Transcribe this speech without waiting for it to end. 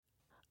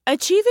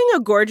Achieving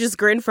a gorgeous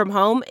grin from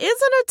home isn't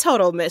a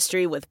total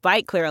mystery with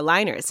Byte Clear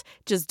aligners.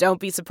 Just don't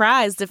be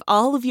surprised if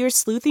all of your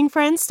sleuthing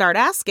friends start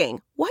asking,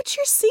 "What's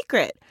your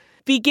secret?"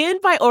 Begin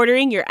by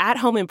ordering your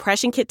at-home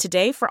impression kit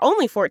today for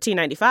only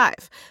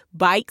 $14.95.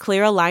 Byte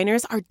Clear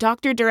aligners are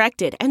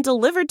doctor-directed and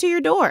delivered to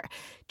your door.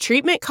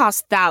 Treatment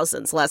costs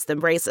thousands less than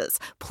braces.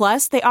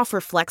 Plus, they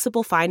offer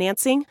flexible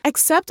financing,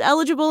 accept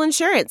eligible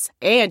insurance,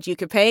 and you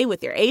can pay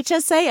with your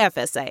HSA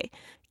FSA.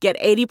 Get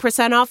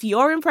 80% off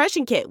your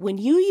impression kit when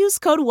you use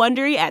code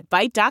WONDERY at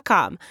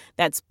Byte.com.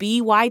 That's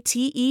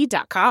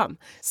BYTE.com.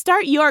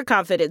 Start your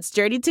confidence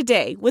journey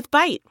today with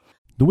Byte.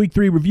 The Week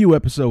 3 review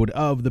episode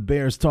of the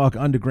Bears Talk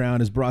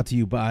Underground is brought to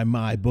you by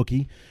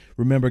MyBookie.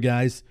 Remember,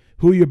 guys,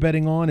 who you're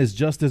betting on is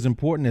just as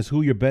important as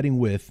who you're betting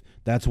with.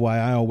 That's why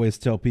I always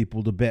tell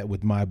people to bet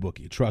with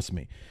MyBookie. Trust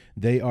me,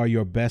 they are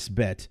your best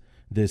bet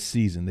this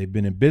season. They've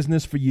been in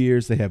business for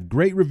years. They have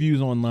great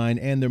reviews online,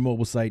 and their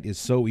mobile site is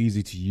so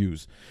easy to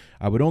use.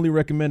 I would only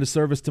recommend a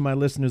service to my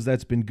listeners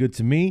that's been good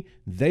to me.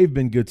 They've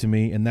been good to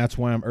me, and that's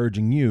why I'm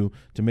urging you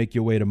to make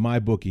your way to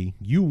MyBookie.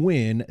 You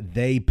win,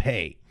 they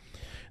pay.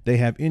 They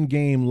have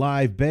in-game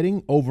live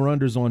betting,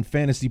 over-unders on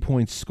fantasy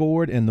points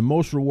scored, and the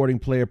most rewarding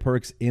player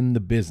perks in the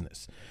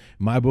business.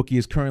 MyBookie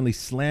is currently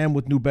slammed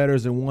with new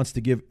bettors and wants to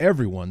give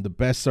everyone the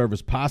best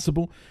service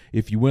possible.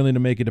 If you're willing to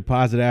make a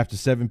deposit after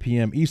 7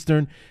 p.m.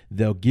 Eastern,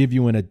 they'll give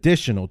you an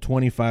additional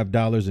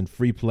 $25 in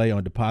free play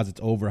on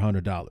deposits over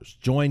 $100.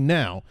 Join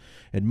now,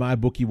 and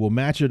MyBookie will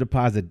match your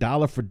deposit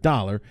dollar for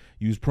dollar.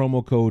 Use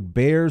promo code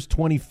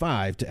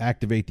BEARS25 to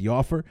activate the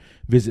offer.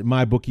 Visit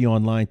MyBookie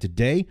online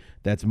today.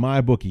 That's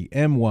MyBookie,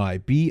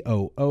 MyBookie,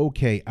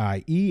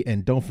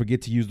 and don't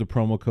forget to use the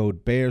promo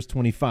code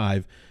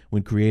BEARS25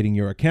 when creating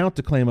your account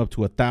to claim up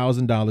to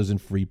 $1,000 in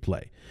free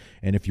play.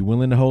 And if you're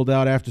willing to hold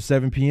out after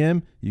 7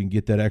 p.m., you can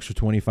get that extra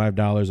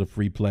 $25 of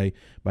free play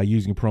by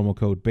using promo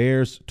code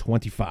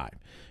BEARS25.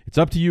 It's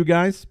up to you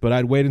guys, but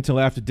I'd wait until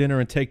after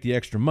dinner and take the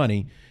extra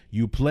money.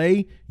 You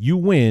play, you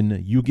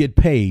win, you get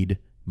paid.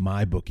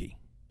 MyBookie.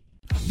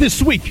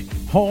 This week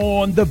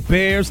on the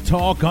Bears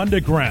Talk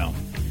Underground.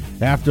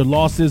 After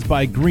losses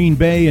by Green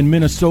Bay and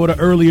Minnesota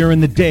earlier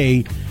in the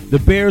day, the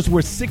Bears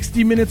were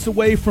 60 minutes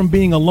away from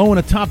being alone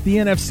atop the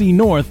NFC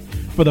North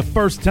for the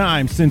first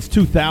time since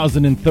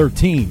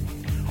 2013.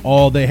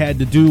 All they had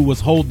to do was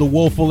hold the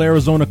woeful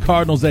Arizona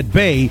Cardinals at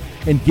bay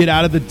and get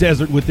out of the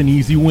desert with an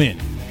easy win.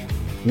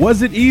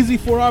 Was it easy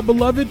for our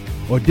beloved,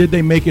 or did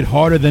they make it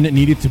harder than it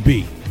needed to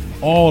be?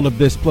 All of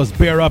this plus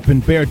Bear Up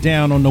and Bear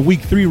Down on the Week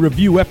 3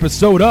 review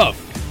episode of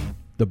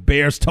the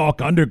Bears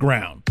Talk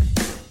Underground.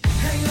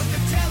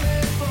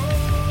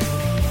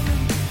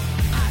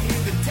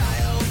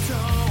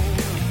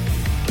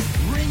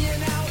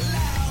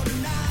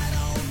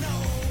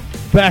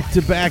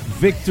 Back-to-back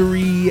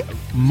victory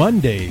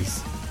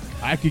Mondays.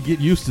 I could get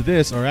used to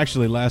this, or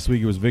actually last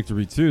week it was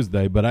Victory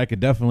Tuesday, but I could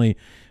definitely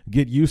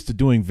get used to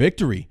doing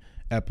victory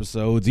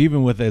episodes,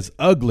 even with as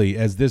ugly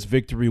as this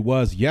victory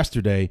was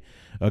yesterday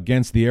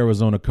against the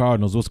Arizona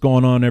Cardinals. What's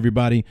going on,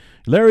 everybody?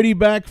 Larry D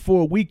back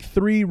for a Week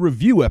 3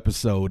 review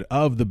episode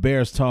of the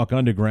Bears Talk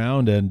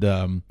Underground, and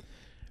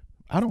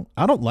I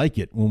don't like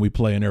it when we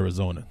play in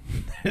Arizona.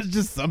 It's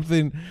just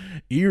something.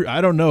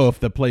 I don't know if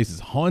the place is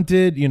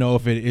haunted. You know,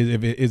 if it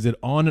is it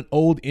on an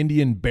old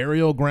Indian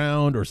burial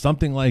ground or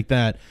something like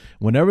that.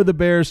 Whenever the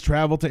Bears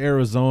travel to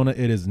Arizona,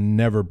 it is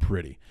never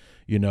pretty.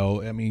 You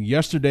know, I mean,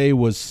 yesterday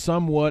was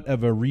somewhat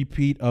of a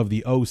repeat of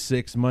the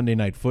 2006 Monday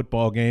Night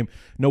Football game.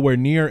 Nowhere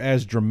near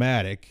as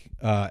dramatic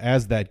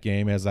as that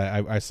game. As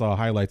I saw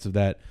highlights of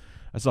that.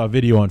 I saw a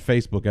video on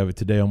Facebook of it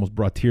today. Almost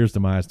brought tears to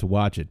my eyes to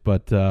watch it.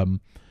 But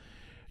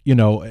you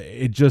know,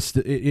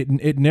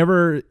 it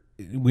never.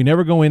 We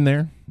never go in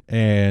there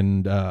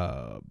and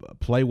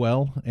play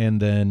well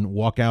and then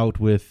walk out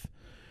with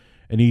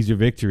an easier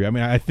victory. I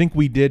mean, I think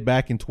we did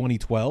back in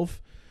 2012,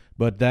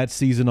 but that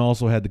season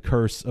also had the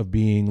curse of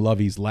being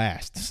Lovey's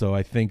last. So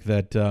I think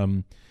that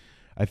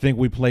I think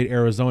we played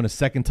Arizona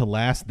second to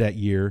last that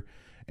year,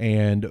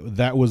 and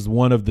that was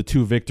one of the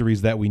two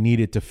victories that we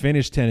needed to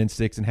finish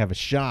 10-6 and have a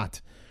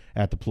shot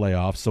at the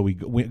playoffs. So we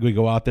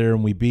go out there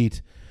and we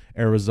beat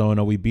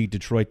Arizona. We beat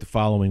Detroit the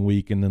following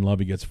week, and then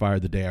Lovey gets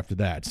fired the day after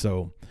that.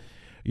 So,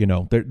 you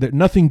know,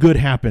 nothing good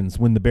happens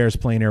when the Bears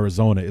play in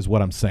Arizona is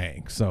what I'm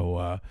saying.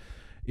 So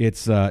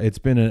it's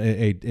been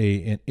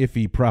an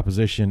iffy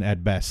proposition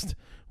at best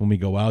when we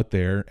go out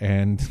there.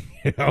 And,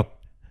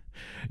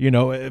 you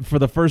know, for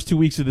the first 2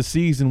 weeks of the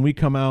season, we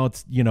come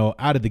out, you know,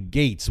 out of the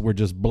gates. We're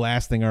just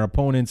blasting our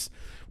opponents.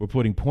 We're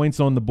putting points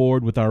on the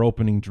board with our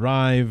opening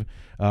drive.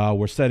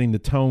 We're setting the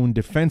tone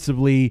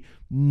defensively.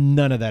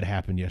 None of that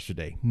happened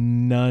yesterday.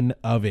 None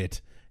of it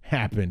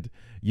happened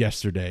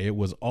yesterday. It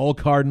was all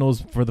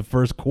Cardinals for the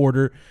first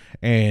quarter.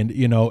 And,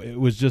 you know, it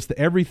was just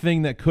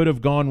everything that could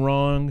have gone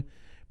wrong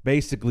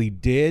basically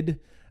did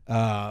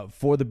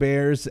for the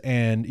Bears.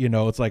 And, you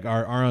know, it's like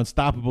our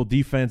unstoppable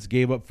defense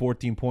gave up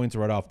 14 points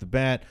right off the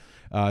bat.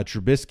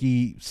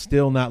 Trubisky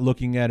still not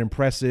looking that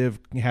impressive.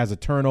 He has a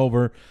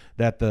turnover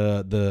that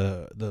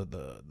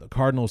the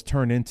Cardinals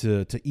turn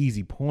into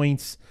easy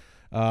points.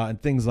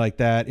 and things like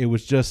that. It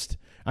was just,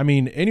 I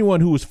mean,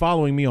 anyone who was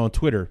following me on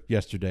Twitter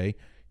yesterday,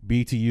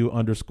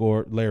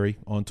 BTU_Larry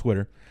on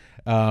Twitter,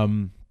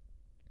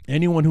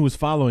 anyone who was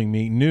following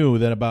me knew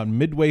that about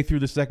midway through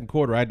the second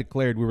quarter, I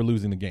declared we were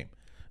losing the game.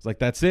 It's like,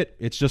 that's it.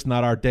 It's just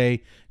not our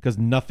day because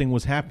nothing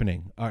was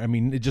happening. I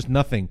mean,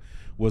 nothing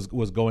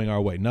was going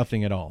our way,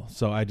 nothing at all.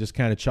 So I just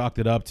kind of chalked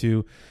it up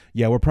to,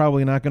 yeah, we're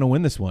probably not going to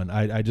win this one.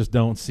 I just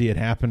don't see it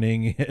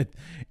happening.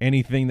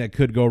 Anything that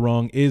could go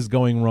wrong is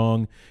going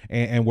wrong,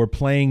 and we're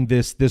playing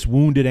this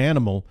wounded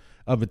animal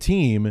of a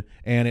team,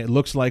 and it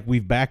looks like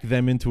we've backed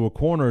them into a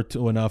corner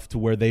enough to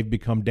where they've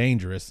become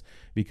dangerous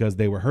because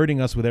they were hurting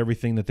us with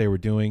everything that they were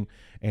doing,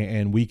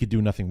 and we could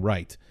do nothing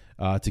right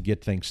to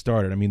get things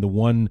started. I mean, the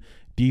one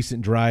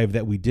decent drive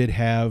that we did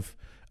have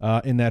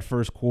in that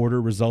first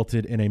quarter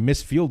resulted in a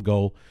missed field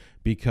goal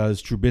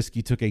because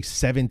Trubisky took a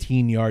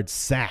 17-yard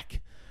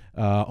sack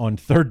on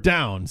third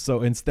down.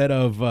 So instead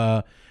of,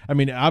 I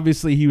mean,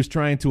 obviously he was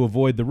trying to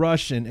avoid the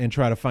rush and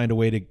try to find a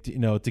way to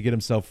get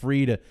himself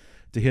free to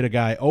hit a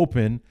guy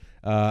open.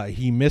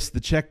 He missed the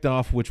checked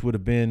off, which would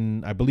have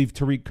been, I believe,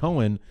 Tariq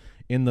Cohen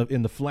in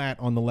the flat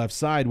on the left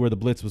side where the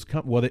blitz was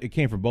well, it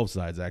came from both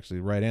sides actually,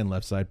 right and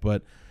left side,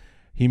 but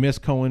he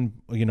missed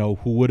Cohen, who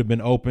would have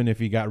been open if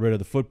he got rid of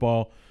the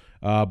football.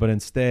 But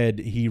instead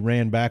he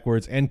ran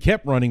backwards and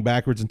kept running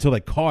backwards until they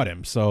caught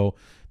him. So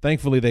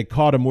thankfully they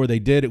caught him where they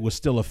did. It was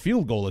still a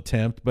field goal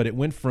attempt, but it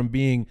went from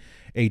being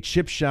a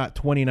chip shot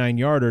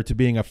 29-yarder to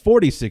being a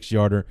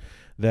 46-yarder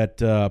that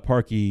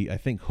Parkey, I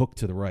think, hooked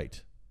to the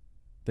right.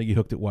 I think he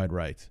hooked it wide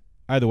right.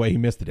 Either way, he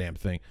missed the damn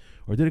thing.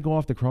 Or did it go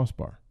off the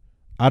crossbar?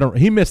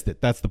 He missed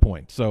it. That's the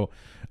point. So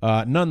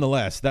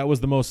nonetheless, that was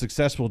the most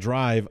successful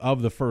drive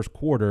of the first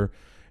quarter.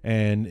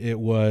 And it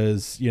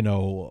was,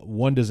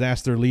 one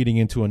disaster leading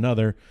into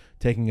another,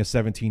 taking a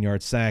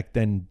 17-yard sack,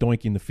 then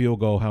doinking the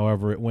field goal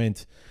however it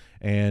went.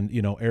 And,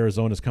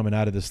 Arizona's coming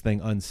out of this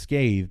thing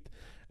unscathed.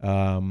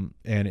 And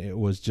it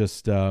was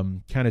just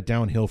kind of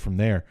downhill from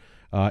there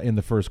in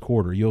the first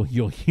quarter.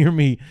 You'll hear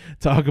me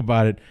talk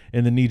about it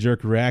in the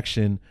knee-jerk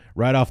reaction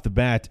right off the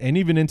bat, and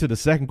even into the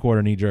second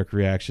quarter knee-jerk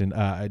reaction.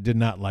 I did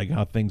not like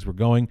how things were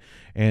going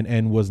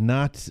and was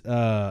not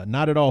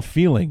at all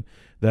feeling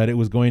that it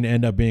was going to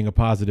end up being a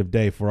positive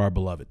day for our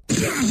beloved.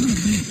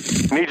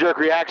 Knee-jerk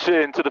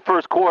reaction to the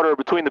first quarter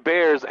between the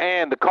Bears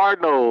and the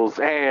Cardinals.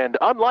 And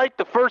unlike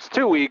the first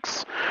 2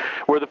 weeks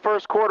where the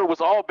first quarter was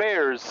all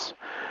Bears,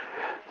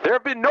 there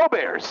have been no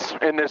Bears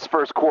in this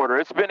first quarter.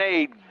 It's been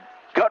a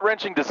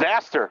gut-wrenching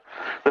disaster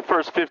the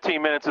first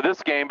 15 minutes of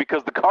this game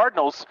because the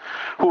Cardinals,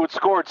 who had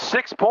scored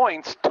 6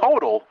 points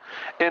total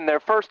in their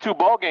first 2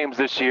 ball games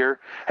this year,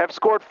 have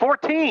scored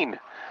 14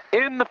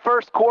 in the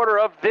first quarter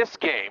of this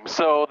game.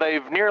 So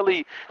they've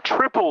nearly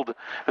tripled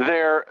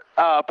their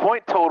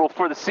point total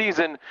for the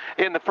season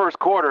in the first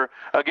quarter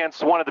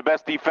against one of the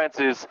best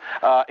defenses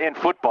in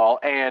football.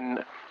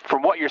 And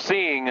from what you're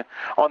seeing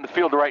on the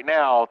field right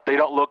now, they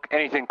don't look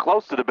anything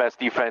close to the best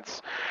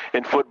defense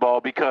in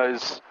football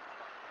because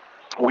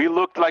we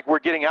looked like we're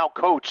getting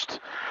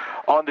out-coached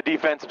on the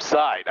defensive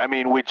side. I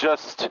mean,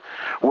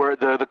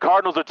 the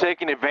Cardinals are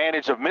taking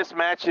advantage of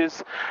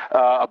mismatches,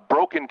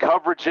 broken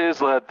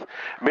coverages.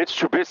 Mitch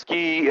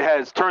Trubisky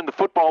has turned the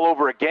football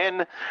over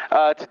again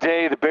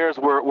today. The Bears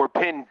were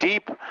pinned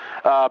deep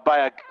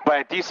by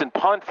a decent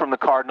punt from the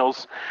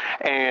Cardinals,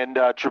 and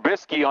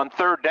Trubisky on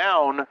third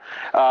down,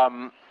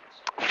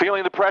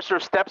 feeling the pressure,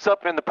 steps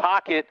up in the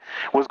pocket,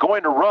 was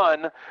going to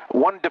run.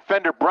 One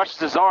defender brushes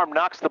his arm,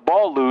 knocks the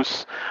ball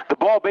loose. The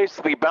ball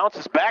basically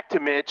bounces back to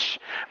Mitch,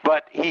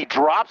 but he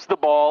drops the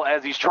ball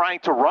as he's trying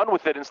to run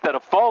with it instead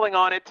of falling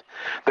on it.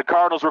 The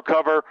Cardinals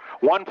recover.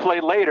 One play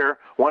later,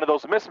 one of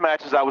those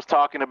mismatches I was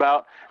talking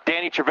about,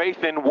 Danny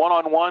Trevathan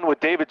one-on-one with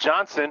David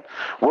Johnson.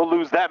 We'll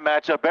lose that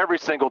matchup every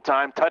single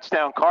time.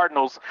 Touchdown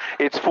Cardinals.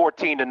 It's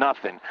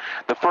 14-0.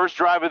 The first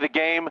drive of the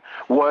game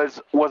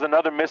was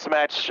another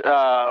mismatch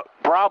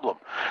problem.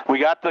 We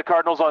got the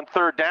Cardinals on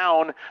third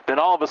down, then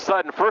all of a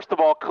sudden, first of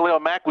all, Khalil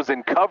Mack was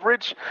in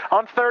coverage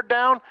on third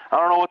down. I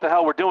don't know what the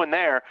hell we're doing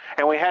there.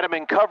 And we had him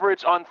in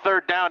coverage on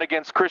third down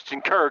against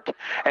Christian Kirk,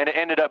 and it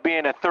ended up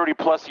being a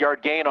 30-plus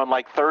yard gain on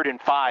like 3rd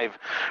and 5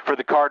 for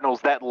the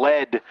Cardinals. That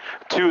led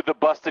to the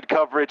busted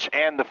coverage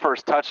and the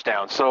first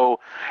touchdown. So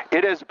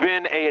it has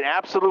been an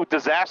absolute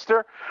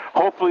disaster.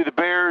 Hopefully the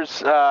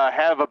Bears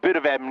have a bit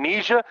of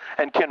amnesia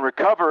and can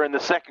recover in the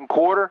second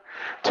quarter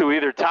to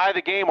either tie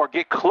the game or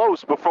get close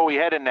before we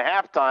head into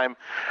halftime,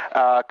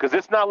 because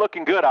it's not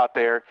looking good out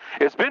there.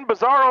 It's been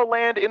bizarro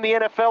land in the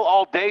NFL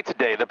all day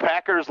today. The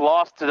Packers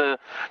lost to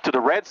the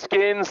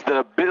Redskins.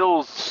 The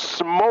Bills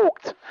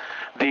smoked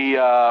the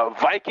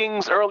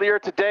Vikings earlier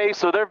today.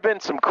 So there have been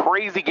some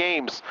crazy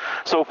games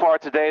so far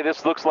today.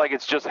 This looks like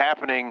it's just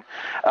happening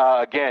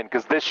again,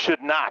 because this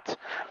should not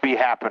be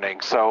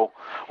happening. So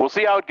we'll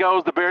see how it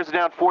goes. The Bears are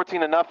down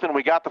 14-0.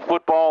 We got the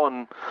football,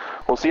 and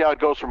we'll see how it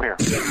goes from here.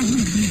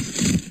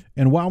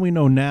 And while we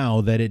know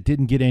now that it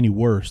didn't get any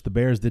worse, the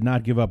Bears did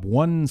not give up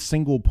one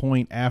single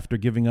point after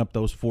giving up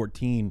those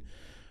 14,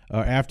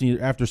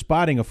 after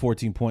spotting a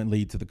 14-point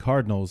lead to the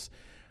Cardinals.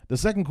 the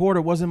second quarter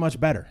wasn't much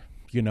better.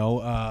 You know,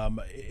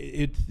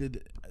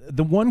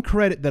 the one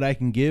credit that I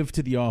can give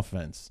to the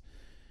offense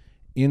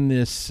in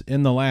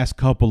the last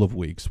couple of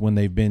weeks when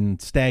they've been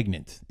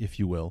stagnant, if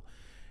you will,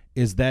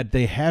 is that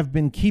they have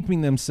been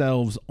keeping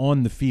themselves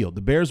on the field.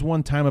 The Bears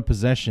won time of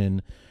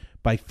possession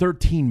by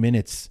 13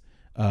 minutes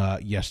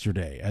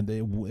yesterday. And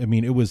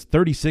it was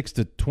 36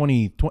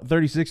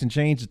 and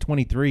change to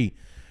 23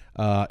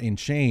 in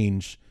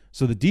change.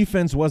 So the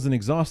defense wasn't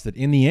exhausted.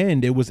 In the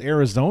end, it was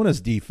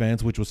Arizona's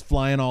defense, which was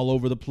flying all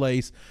over the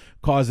place,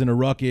 causing a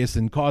ruckus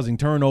and causing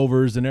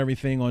turnovers and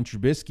everything on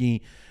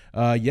Trubisky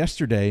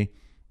yesterday.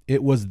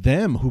 It was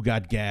them who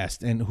got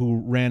gassed and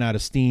who ran out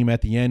of steam at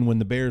the end when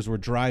the Bears were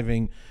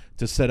driving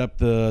to set up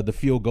the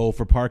field goal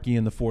for Parkey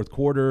in the fourth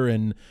quarter,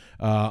 and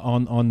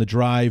on the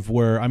drive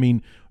where,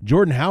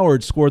 Jordan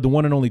Howard scored the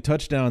one and only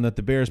touchdown that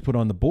the Bears put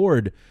on the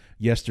board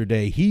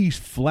yesterday. He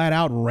flat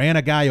out ran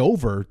a guy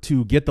over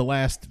to get the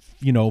last,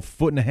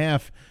 foot and a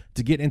half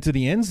to get into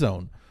the end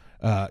zone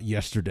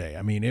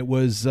yesterday. It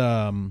was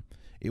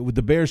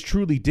the Bears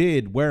truly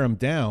did wear him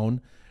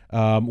down.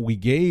 We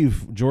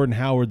gave Jordan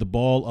Howard the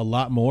ball a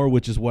lot more,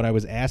 which is what I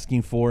was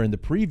asking for in the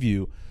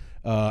preview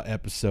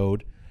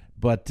episode.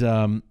 But,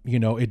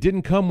 it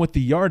didn't come with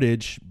the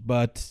yardage,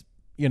 but,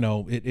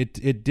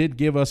 it did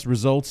give us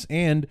results,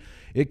 and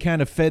it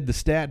kind of fed the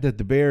stat that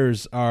the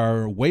Bears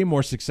are way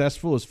more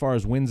successful as far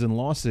as wins and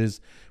losses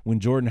when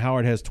Jordan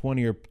Howard has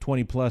 20 or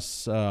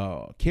 20-plus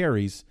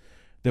carries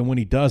than when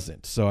he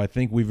doesn't. So I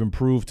think we've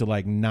improved to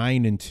like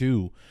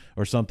 9-2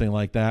 or something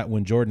like that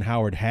when Jordan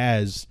Howard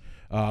has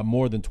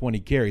more than 20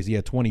 carries. He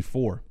had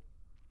 24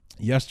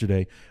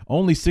 yesterday,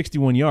 only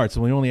 61 yards.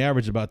 So he only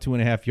averaged about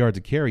 2.5 yards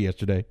a carry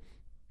yesterday,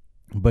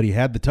 but he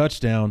had the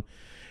touchdown.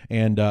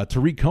 And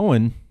Tariq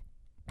Cohen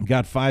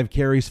got 5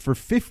 carries for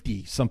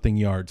 50-something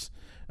yards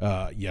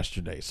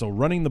yesterday. So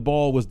running the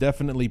ball was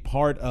definitely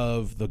part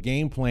of the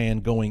game plan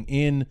going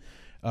in,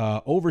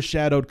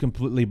 overshadowed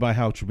completely by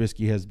how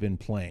Trubisky has been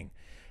playing.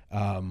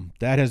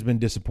 That has been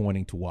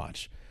disappointing to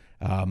watch.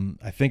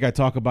 I think I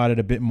talk about it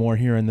a bit more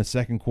here in the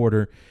second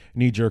quarter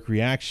knee-jerk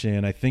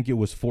reaction. I think it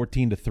was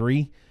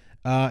 14-3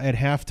 at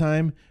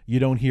halftime. You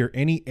don't hear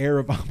any air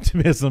of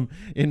optimism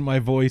in my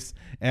voice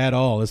at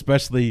all,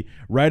 especially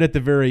right at the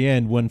very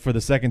end when for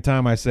the second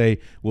time I say,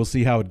 we'll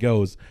see how it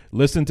goes.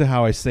 Listen to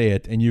how I say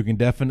it, and you can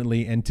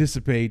definitely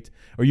anticipate,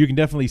 or you can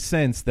definitely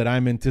sense that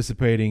I'm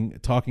anticipating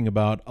talking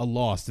about a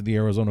loss to the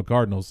Arizona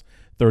Cardinals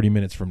 30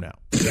 minutes from now.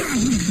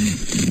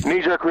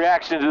 Knee-jerk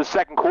reaction to the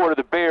second quarter,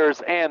 the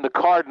Bears and the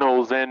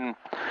Cardinals, and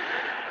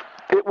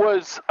it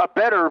was a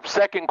better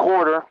second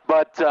quarter,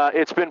 but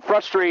it's been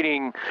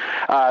frustrating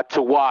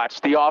to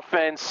watch. The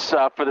offense,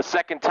 for the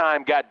second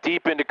time, got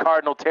deep into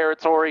Cardinal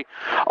territory,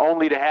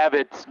 only to have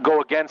it go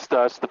against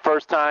us. The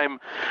first time,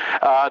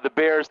 the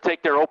Bears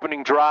take their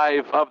opening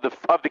drive of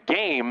the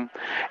game,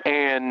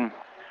 and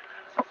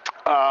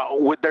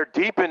they're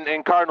deep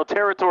in Cardinal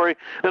territory.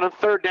 Then on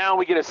third down,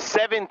 we get a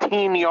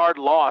 17-yard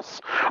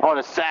loss on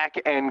a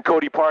sack, and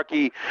Cody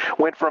Parkey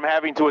went from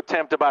having to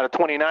attempt about a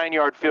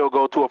 29-yard field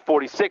goal to a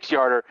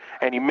 46-yarder,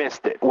 and he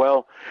missed it.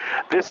 Well,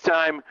 this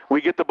time we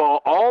get the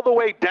ball all the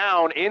way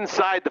down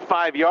inside the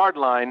 5-yard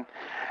line,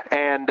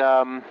 and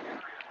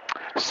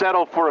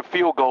settle for a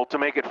field goal to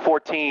make it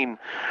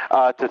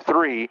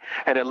 14-3,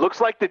 and it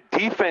looks like the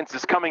defense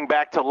is coming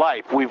back to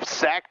life. We've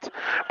sacked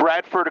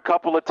Bradford a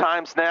couple of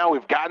times now.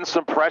 We've gotten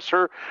some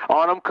pressure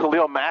on him.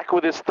 Khalil Mack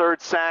with his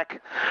third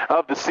sack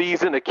of the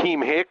season.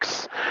 Akeem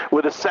Hicks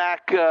with a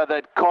sack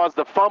that caused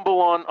a fumble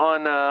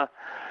on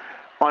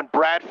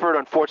Bradford.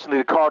 Unfortunately,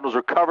 the Cardinals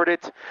recovered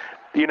it.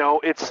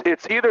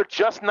 It's either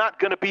just not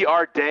going to be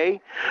our day,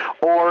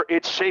 or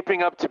it's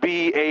shaping up to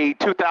be a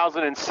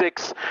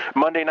 2006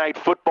 Monday Night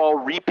Football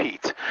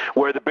repeat,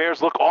 where the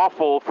Bears look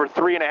awful for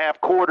 3.5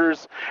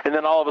 quarters and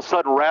then all of a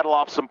sudden rattle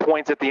off some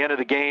points at the end of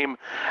the game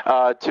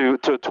to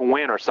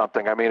win or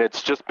something.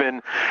 It's just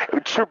been –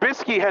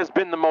 Trubisky has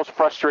been the most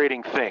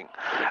frustrating thing.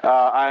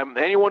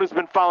 Anyone who's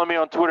been following me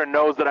on Twitter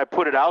knows that I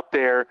put it out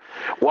there.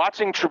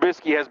 Watching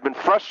Trubisky has been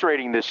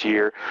frustrating this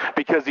year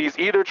because he's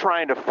either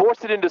trying to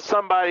force it to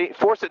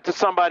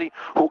somebody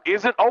who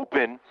isn't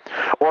open,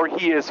 or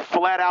he is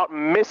flat out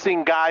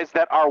missing guys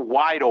that are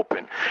wide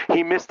open.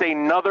 He missed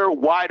another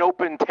wide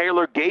open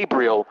Taylor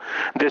Gabriel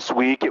this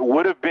week. It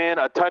would have been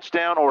a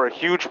touchdown or a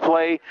huge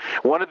play,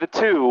 one of the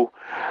two.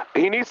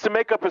 He needs to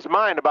make up his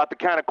mind about the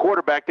kind of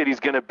quarterback that he's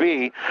going to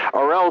be,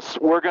 or else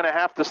we're going to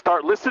have to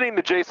start listening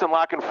to Jason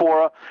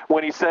LaCanfora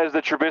when he says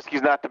that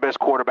Trubisky's not the best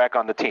quarterback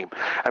on the team.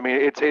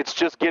 It's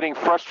just getting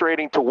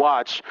frustrating to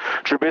watch.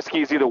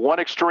 Trubisky is either one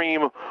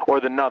extreme or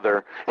the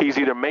other. He's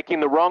either making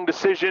the wrong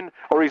decision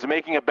or he's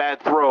making a bad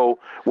throw.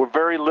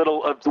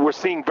 We're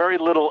seeing very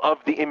little of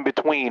the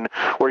in-between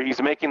where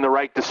he's making the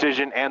right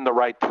decision and the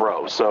right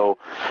throw. So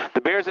the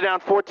Bears are down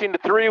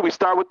 14-3. We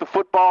start with the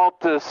football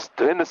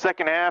in the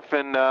second half,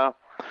 and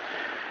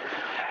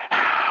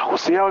we'll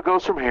see how it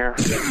goes from here.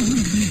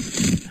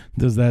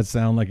 Does that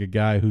sound like a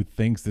guy who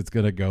thinks it's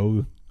going to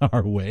go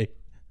our way?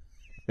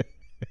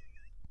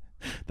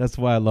 That's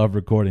why I love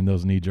recording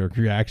those knee-jerk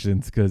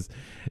reactions, because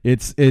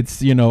it's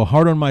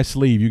hard on my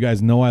sleeve. You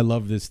guys know I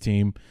love this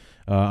team.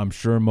 I'm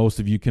sure most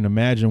of you can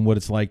imagine what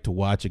it's like to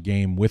watch a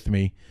game with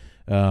me.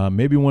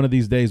 Maybe one of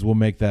these days we'll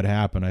make that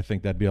happen. I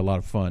think that'd be a lot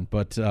of fun.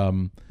 But,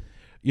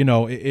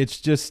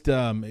 it's just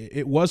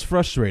it was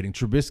frustrating.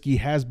 Trubisky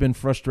has been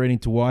frustrating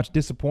to watch,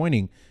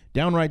 disappointing,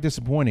 downright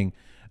disappointing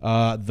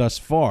thus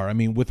far. I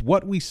mean, with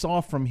what we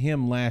saw from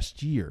him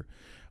last year,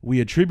 we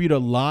attribute a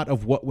lot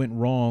of what went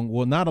wrong.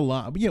 Well, not a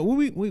lot. But yeah,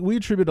 we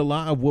attribute a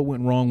lot of what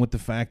went wrong with the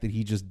fact that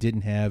he just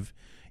didn't have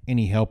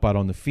any help out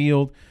on the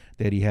field,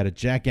 that he had a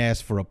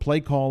jackass for a play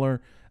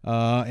caller,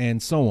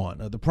 and so on.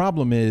 The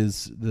problem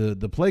is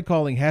the play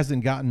calling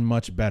hasn't gotten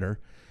much better.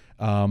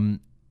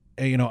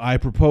 I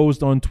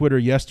proposed on Twitter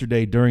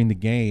yesterday during the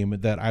game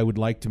that I would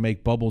like to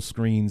make bubble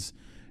screens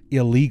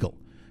illegal,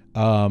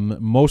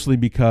 mostly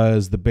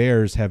because the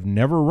Bears have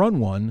never run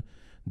one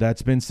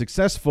that's been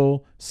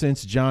successful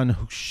since John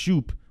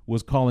Shoop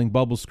was calling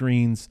bubble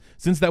screens,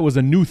 since that was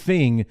a new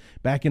thing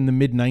back in the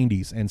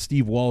mid-'90s, and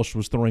Steve Walsh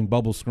was throwing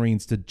bubble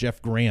screens to Jeff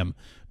Graham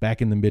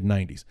back in the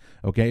mid-'90s.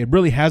 Okay, it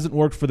really hasn't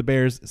worked for the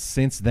Bears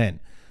since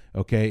then.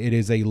 Okay, it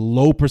is a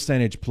low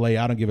percentage play.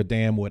 I don't give a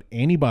damn what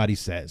anybody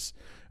says.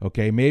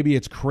 Okay, maybe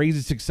it's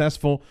crazy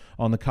successful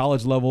on the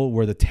college level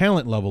where the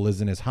talent level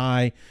isn't as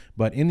high,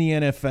 but in the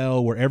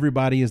NFL where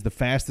everybody is the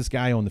fastest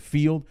guy on the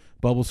field,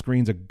 bubble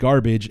screens are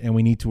garbage, and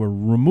we need to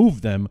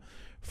remove them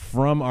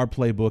from our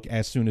playbook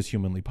as soon as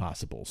humanly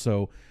possible.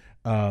 So,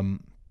 and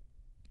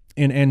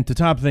to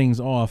top things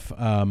off,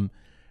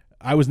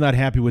 I was not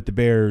happy with the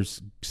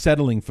Bears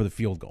settling for the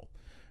field goal.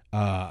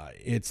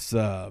 It's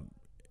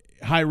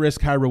high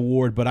risk, high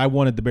reward, but I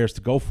wanted the Bears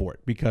to go for it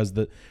because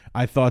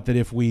I felt that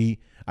if we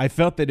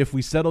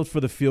settled for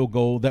the field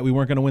goal, that we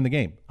weren't going to win the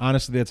game.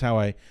 Honestly, that's how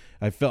I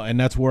felt, and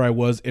that's where I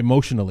was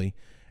emotionally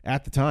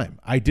at the time.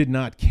 I did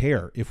not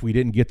care if we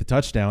didn't get the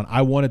touchdown.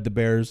 I wanted the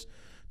Bears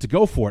to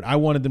go for it. I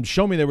wanted them to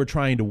show me they were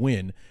trying to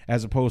win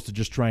as opposed to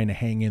just trying to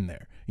hang in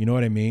there. You know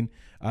what I mean?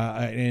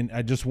 And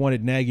I just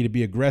wanted Nagy to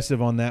be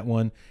aggressive on that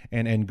one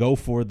and go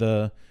for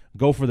the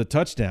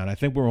touchdown. I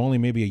think we're only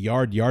maybe a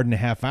yard and a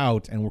half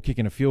out, and we're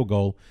kicking a field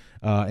goal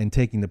and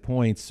taking the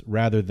points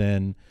rather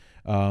than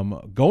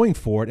going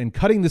for it and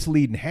cutting this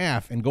lead in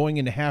half and going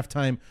into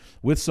halftime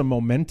with some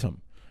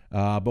momentum.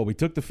 But we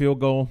took the field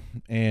goal,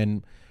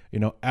 and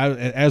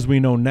as we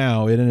know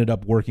now, it ended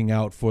up working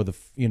out for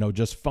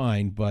just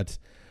fine. But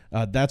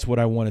that's what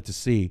I wanted to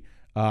see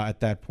at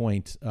that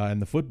point in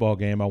the football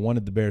game. I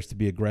wanted the Bears to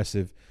be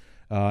aggressive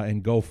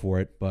and go for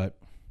it, but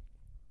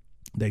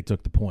they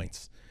took the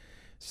points.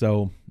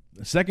 So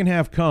the second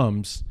half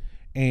comes,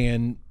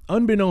 and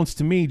unbeknownst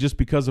to me, just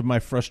because of my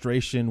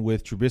frustration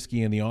with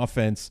Trubisky and the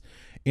offense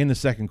in the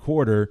second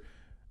quarter,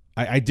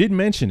 I did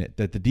mention it,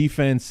 that the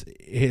defense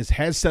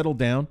has settled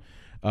down.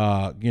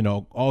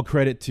 All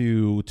credit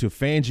to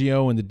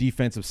Fangio and the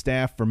defensive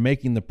staff for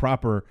making the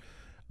proper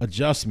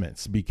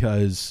adjustments,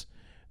 because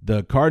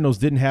the Cardinals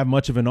didn't have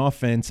much of an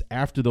offense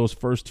after those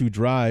first two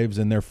drives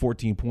and their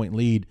 14-point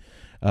lead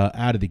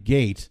out of the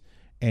gate,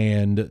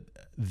 and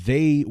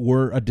they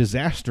were a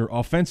disaster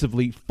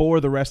offensively for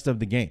the rest of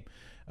the game.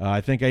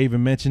 I think I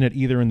even mentioned it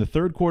either in the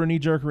third quarter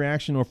knee-jerk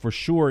reaction or for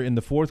sure in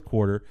the fourth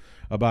quarter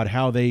about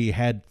how they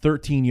had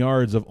 13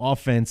 yards of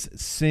offense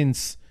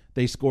since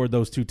they scored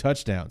those two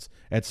touchdowns.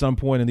 At some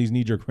point in these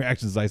knee-jerk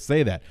reactions, I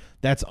say that.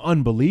 That's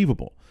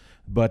unbelievable.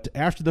 But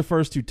after the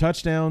first two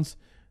touchdowns,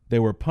 they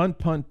were punt,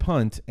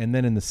 and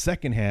then in the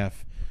second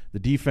half, the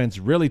defense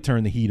really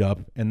turned the heat up,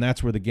 and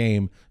that's where the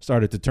game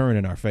started to turn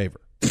in our favor.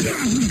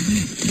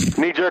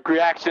 Knee-jerk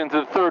reaction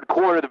to the third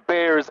quarter, the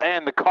Bears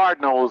and the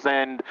Cardinals,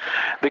 and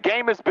the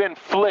game has been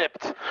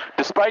flipped.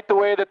 Despite the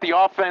way that the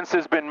offense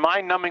has been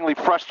mind-numbingly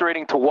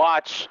frustrating to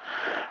watch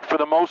for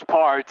the most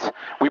part,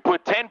 we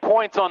put 10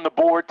 points on the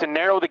board to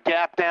narrow the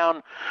gap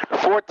down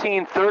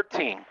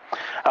 14-13.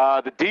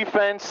 The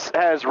defense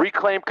has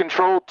reclaimed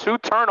control, 2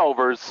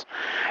 turnovers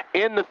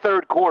in the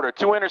third quarter,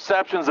 2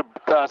 interceptions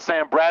of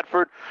Sam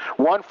Bradford,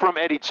 one from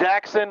Eddie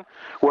Jackson,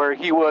 where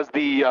he was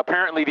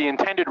apparently the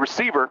intended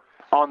receiver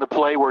on the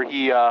play where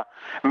he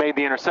made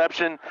the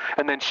interception,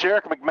 and then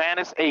Sherrick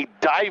McManus, a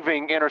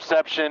diving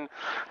interception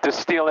to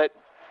steal it.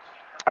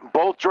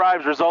 Both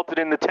drives resulted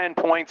in the 10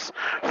 points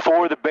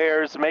for the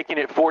Bears, making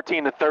it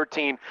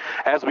 14-13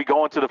 as we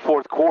go into the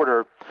fourth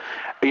quarter.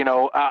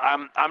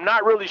 I'm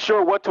not really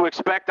sure what to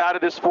expect out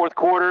of this fourth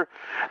quarter.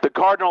 The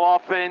Cardinal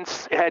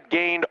offense had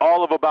gained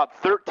all of about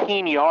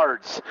 13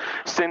 yards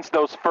since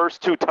those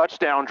first 2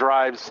 touchdown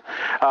drives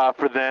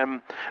for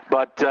them,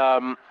 but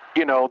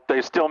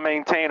they still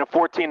maintain a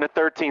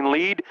 14-13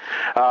 lead.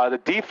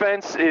 The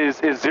defense is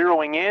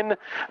zeroing in.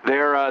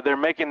 They're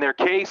making their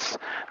case.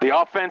 The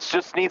offense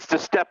just needs to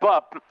step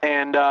up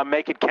and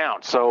make it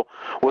count. So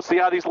we'll see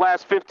how these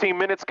last 15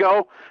 minutes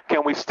go.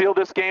 Can we steal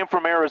this game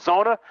from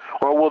Arizona,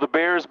 or will the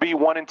Bears be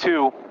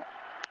 1-2,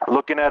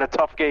 looking at a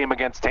tough game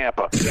against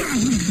Tampa?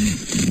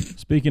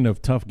 Speaking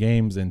of tough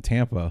games in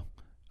Tampa,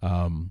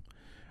 I'm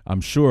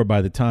sure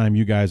by the time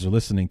you guys are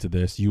listening to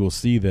this, you will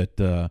see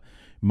that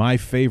my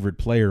favorite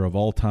player of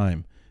all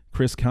time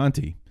Chris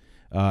Conte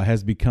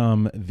has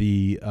become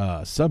the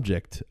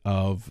subject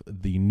of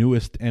the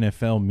newest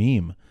NFL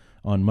meme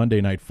on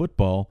Monday Night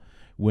Football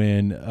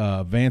when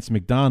Vance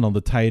McDonald,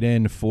 the tight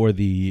end for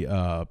the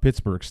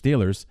Pittsburgh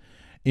Steelers,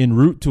 en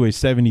route to a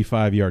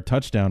 75-yard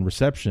touchdown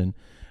reception,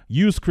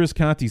 used Chris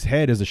Conte's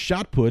head as a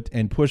shot put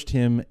and pushed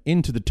him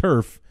into the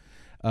turf.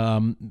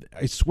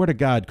 I swear to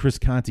God, Chris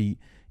Conte,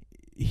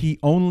 he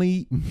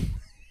only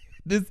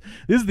this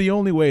is the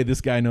only way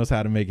this guy knows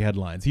how to make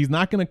headlines. He's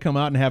not going to come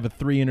out and have a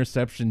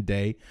 3-interception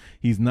day.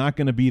 He's not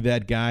going to be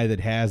that guy that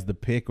has the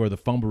pick or the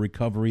fumble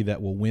recovery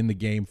that will win the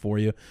game for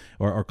you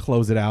or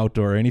close it out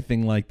or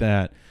anything like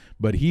that.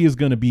 But he is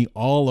going to be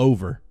all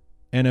over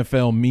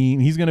NFL meme.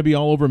 He's going to be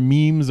all over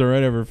memes or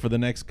whatever for the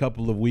next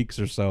couple of weeks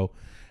or so.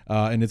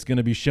 And it's going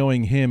to be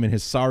showing him and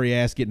his sorry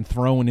ass getting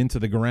thrown into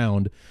the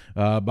ground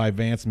by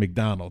Vance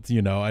McDonald.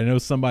 You know, I know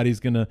somebody's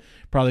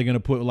probably going to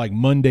put like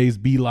Mondays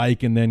be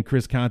like, and then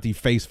Chris Conte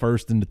face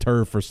first in the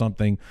turf or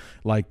something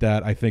like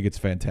that. I think it's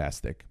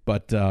fantastic.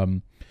 But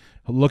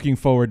looking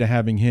forward to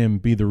having him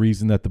be the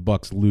reason that the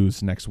Bucs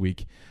lose next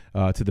week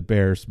to the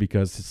Bears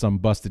because some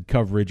busted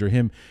coverage or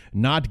him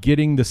not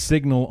getting the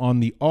signal on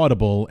the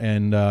audible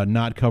and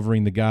not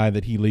covering the guy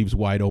that he leaves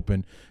wide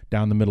open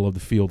down the middle of the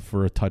field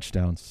for a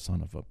touchdown.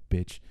 Son of a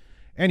bitch.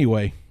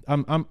 Anyway,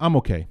 I'm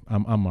okay.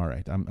 I'm all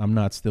right. I'm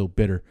not still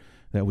bitter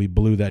that we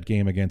blew that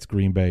game against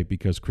Green Bay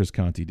because Chris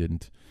Conte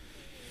didn't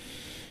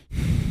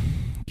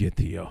get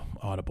the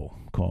audible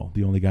call.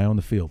 The only guy on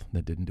the field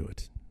that didn't do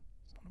it.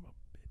 Son of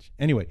a bitch.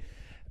 Anyway,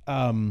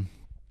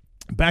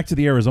 back to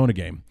the Arizona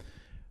game.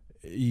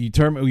 You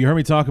heard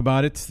me talk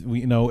about it.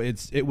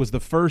 It was the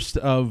first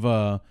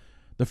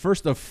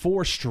of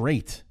 4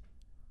 straight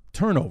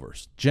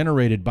turnovers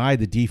generated by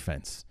the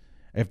defense.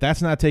 If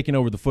that's not taking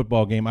over the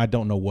football game, I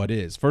don't know what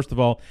is. First of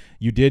all,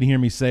 you did hear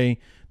me say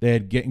they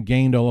had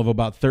gained all of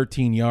about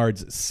 13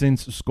 yards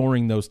since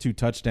scoring those 2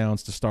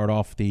 touchdowns to start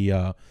off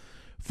the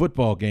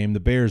football game. The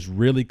Bears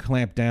really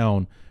clamped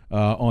down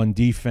on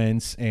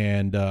defense,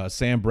 and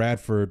Sam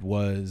Bradford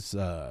was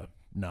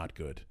not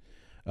good.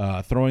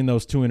 Throwing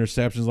those 2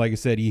 interceptions, like I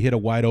said, he hit a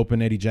wide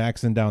open Eddie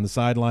Jackson down the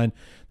sideline.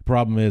 The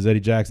problem is Eddie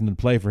Jackson didn't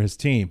play for his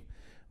team.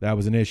 That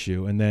was an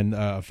issue. And then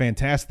a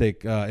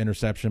fantastic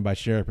interception by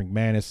Sherrick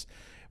McManus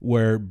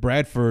where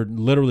Bradford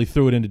literally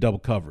threw it into double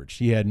coverage.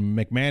 He had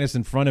McManus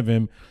in front of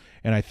him,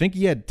 and I think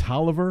he had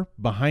Tolliver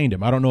behind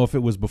him. I don't know if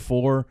it was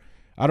before.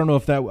 I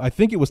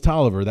think it was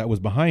Tolliver that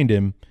was behind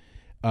him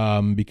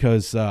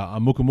because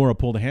Mukamura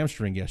pulled a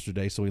hamstring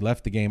yesterday, so he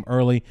left the game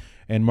early,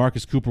 and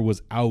Marcus Cooper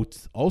was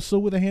out also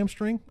with a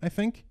hamstring, I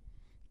think.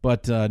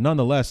 But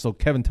nonetheless, so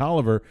Kevin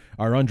Tolliver,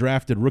 our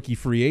undrafted rookie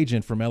free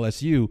agent from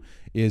LSU,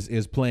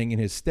 is playing in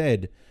his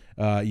stead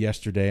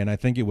yesterday. And I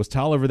think it was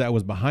Tolliver that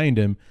was behind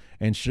him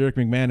and Sherrick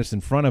McManus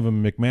in front of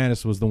him.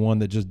 McManus was the one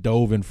that just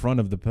dove in front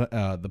of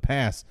the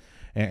pass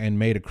and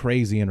made a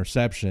crazy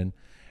interception.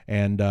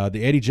 And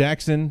the Eddie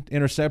Jackson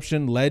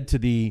interception led to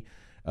the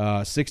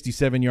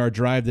 67-yard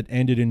drive that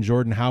ended in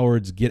Jordan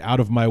Howard's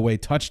get-out-of-my-way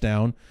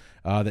touchdown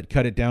that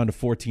cut it down to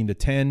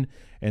 14-10.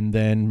 And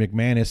then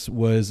McManus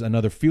was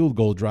another field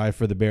goal drive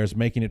for the Bears,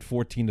 making it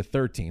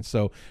 14-13.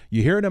 So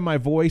you hear it in my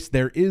voice.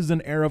 There is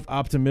an air of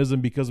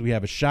optimism because we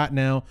have a shot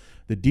now.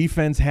 The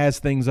defense has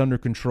things under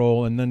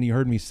control. And then you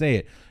heard me say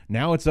it.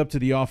 Now it's up to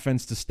the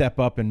offense to step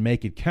up and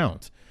make it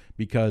count.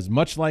 Because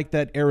much like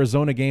that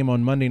Arizona game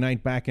on Monday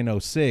night back in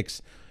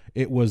 2006,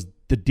 it was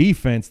the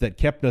defense that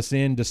kept us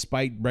in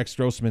despite Rex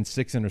Grossman's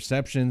 6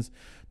 interceptions.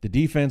 The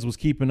defense was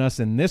keeping us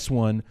in this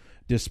one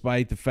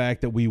despite the fact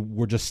that we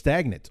were just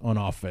stagnant on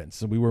offense.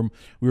 So we were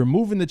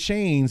moving the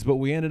chains, but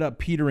we ended up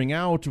petering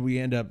out. We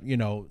end up,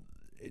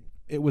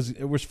 it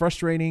was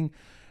frustrating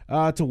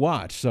to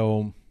watch.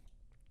 So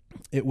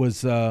it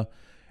was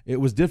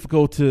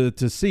difficult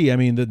to see. I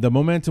mean, the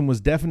momentum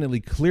was definitely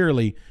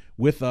clearly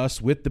with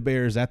us, with the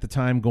Bears at the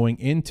time going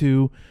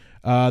into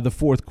the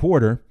fourth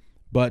quarter.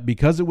 But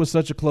because it was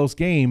such a close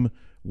game,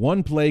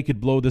 one play could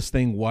blow this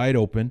thing wide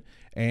open,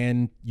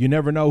 and you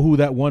never know who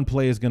that one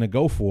play is going to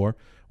go for.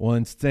 Well,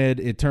 instead,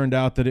 it turned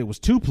out that it was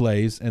 2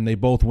 plays, and they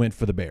both went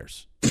for the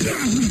Bears.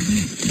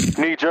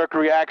 Knee-jerk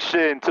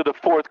reaction to the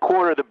fourth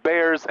quarter, the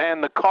Bears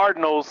and the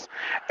Cardinals,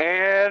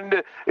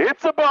 and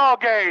it's a ball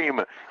game.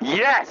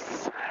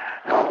 Yes!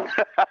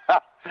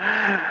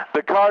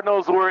 The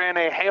Cardinals were in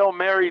a Hail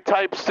Mary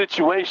type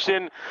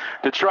situation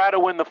to try to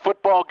win the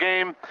football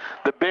game.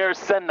 The Bears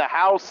send the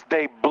house.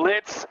 They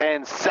blitz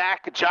and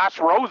sack Josh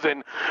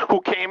Rosen,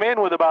 who came in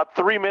with about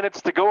 3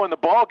 minutes to go in the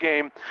ball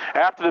game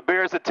after the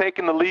Bears had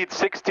taken the lead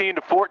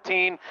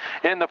 16-14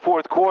 in the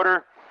fourth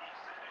quarter.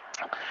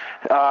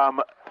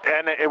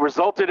 And it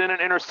resulted in an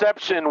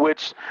interception,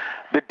 which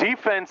the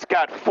defense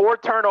got 4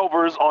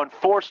 turnovers on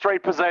 4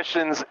 straight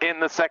possessions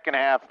in the second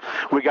half.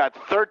 We got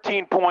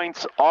 13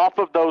 points off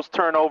of those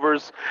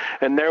turnovers,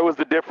 and there was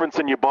the difference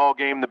in your ball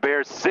game. The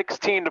Bears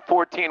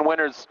 16-14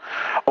 winners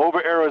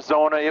over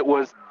Arizona. It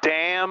was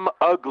damn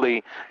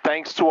ugly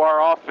thanks to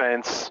our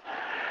offense.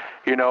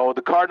 You know,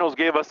 the Cardinals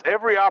gave us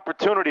every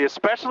opportunity,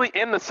 especially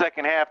in the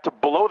second half, to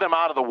blow them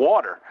out of the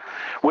water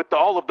with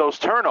all of those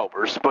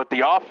turnovers. But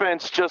the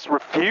offense just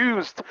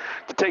refused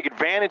to take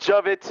advantage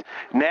of it.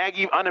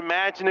 Nagy,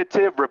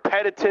 unimaginative,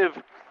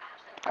 repetitive.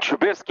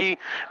 Trubisky,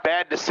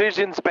 bad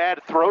decisions,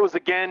 bad throws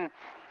again.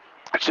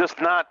 It's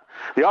just not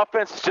 – the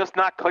offense is just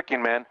not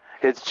clicking, man.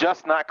 It's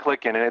just not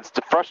clicking, and it's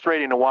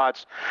frustrating to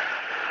watch.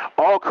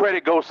 All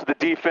credit goes to the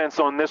defense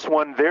on this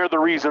one. They're the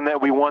reason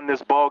that we won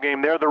this ball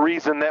game. They're the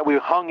reason that we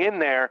hung in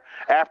there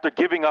after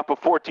giving up a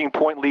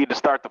 14-point lead to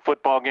start the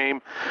football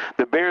game.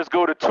 The Bears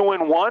go to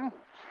 2-1.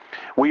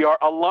 We are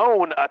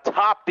alone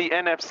atop the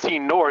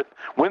NFC North.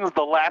 When's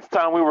the last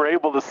time we were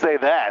able to say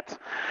that?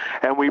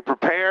 And we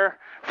prepare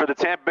for the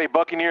Tampa Bay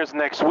Buccaneers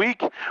next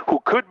week, who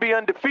could be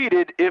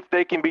undefeated if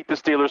they can beat the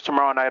Steelers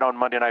tomorrow night on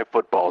Monday Night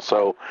Football.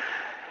 So,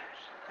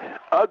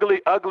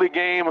 ugly, ugly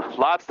game.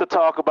 Lots to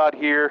talk about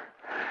here.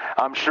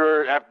 I'm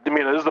sure,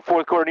 this is the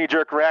fourth quarter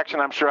knee-jerk reaction.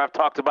 I'm sure I've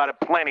talked about it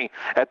plenty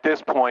at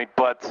this point,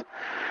 but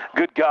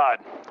good God,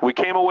 we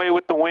came away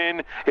with the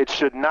win. It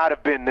should not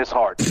have been this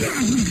hard.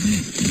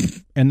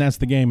 And that's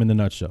the game in the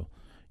nutshell.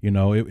 You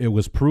know, it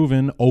was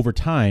proven over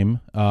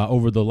time,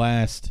 over the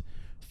last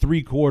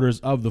 3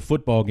 quarters of the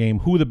football game,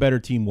 who the better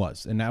team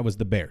was, and that was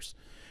the Bears.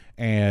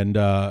 And,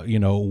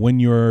 when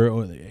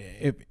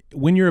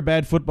you're a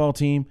bad football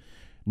team,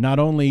 not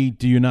only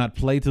do you not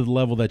play to the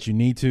level that you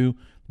need to,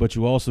 but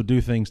you also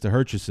do things to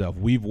hurt yourself.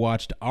 We've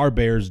watched our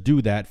Bears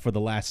do that for the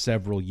last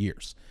several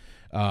years.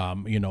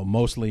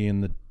 Mostly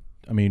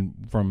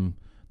from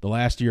the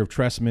last year of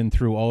Trestman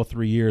through all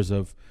 3 years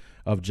of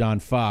John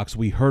Fox,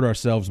 we hurt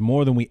ourselves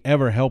more than we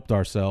ever helped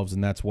ourselves,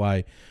 and that's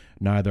why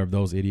neither of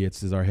those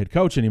idiots is our head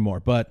coach anymore.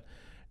 But,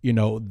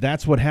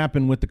 that's what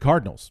happened with the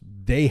Cardinals.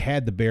 They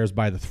had the Bears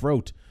by the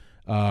throat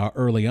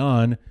early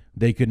on.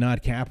 They could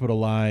not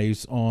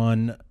capitalize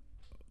on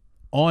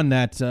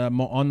that,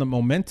 on the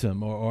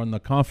momentum or on the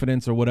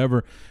confidence or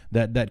whatever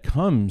that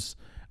comes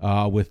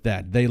with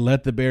that. They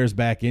let the Bears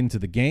back into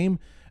the game.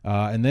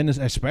 And then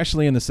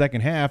especially in the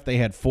second half, they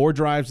had 4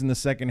 drives in the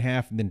second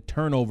half, and then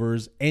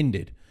turnovers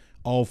ended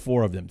all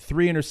 4 of them.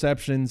 3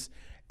 interceptions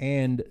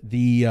and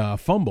the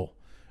fumble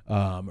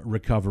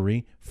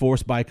recovery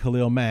forced by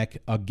Khalil Mack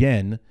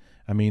again.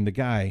 I mean, the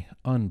guy,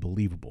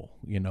 unbelievable,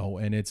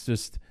 and it's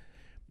just –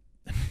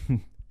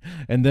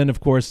 and then,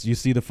 of course, you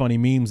see the funny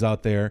memes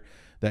out there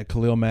that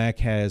Khalil Mack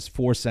has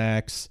 4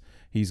 sacks.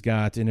 He's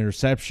got an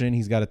interception.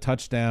 He's got a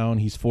touchdown.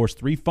 He's forced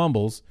 3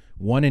 fumbles,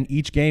 1 in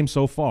each game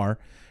so far,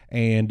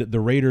 and the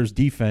Raiders'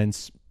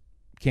 defense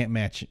can't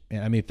match.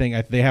 I mean,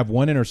 they have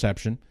 1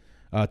 interception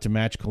to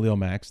match Khalil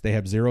Mack's. They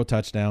have 0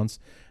 touchdowns.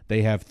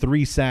 They have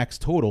 3 sacks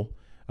total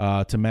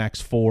to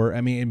Mack's 4.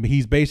 I mean,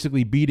 he's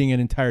basically beating an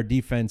entire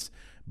defense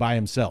by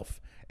himself.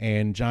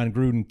 And John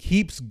Gruden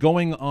keeps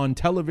going on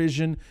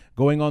television,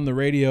 going on the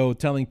radio,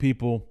 telling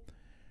people,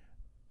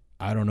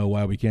 I don't know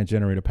why we can't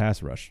generate a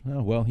pass rush.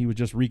 Oh, well, he was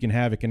just wreaking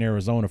havoc in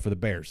Arizona for the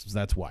Bears. So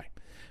that's why.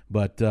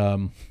 But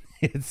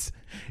it's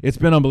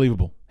been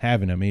unbelievable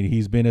having him. I mean,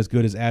 he's been as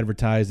good as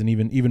advertised, and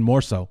even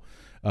more so.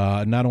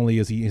 Not only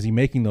is he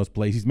making those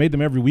plays, he's made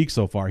them every week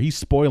so far. He's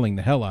spoiling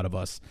the hell out of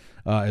us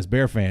as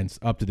Bear fans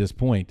up to this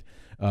point.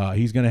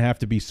 He's going to have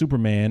to be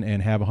Superman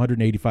and have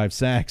 185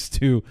 sacks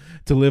to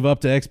live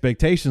up to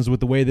expectations with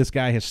the way this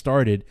guy has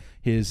started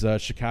his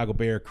Chicago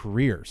Bear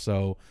career.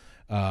 So,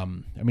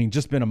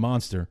 just been a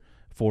monster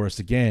for us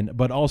again.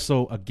 But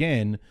also,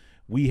 again,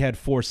 we had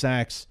 4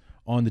 sacks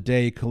on the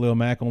day. Khalil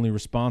Mack only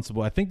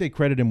responsible. I think they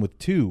credit him with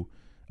 2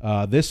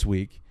 this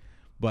week.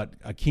 But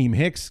Akeem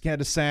Hicks had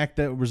a sack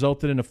that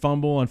resulted in a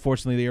fumble.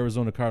 Unfortunately, the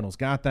Arizona Cardinals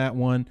got that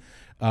one.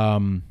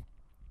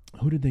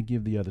 Who did they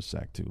give the other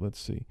sack to? Let's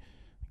see.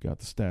 Got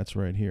the stats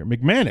right here.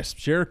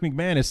 Sheriff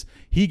McManus,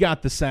 he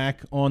got the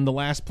sack on the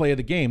last play of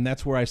the game.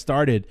 That's where I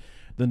started.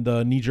 Then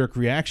the knee-jerk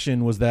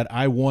reaction was that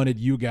I wanted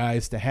you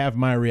guys to have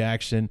my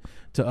reaction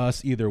to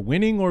us either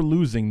winning or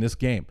losing this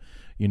game.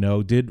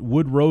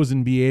 Would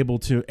Rosen be able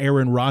to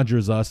Aaron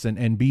Rodgers us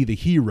and be the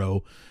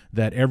hero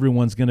that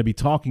everyone's going to be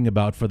talking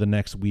about for the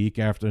next week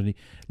after he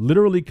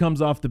literally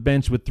comes off the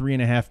bench with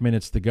 3.5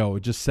 minutes to go?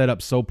 It just set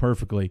up so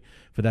perfectly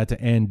for that to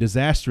end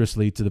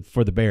disastrously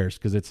for the Bears,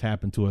 because it's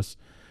happened to us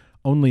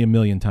only a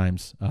million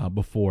times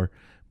before.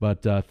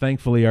 But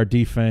thankfully, our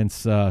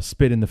defense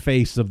spit in the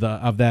face of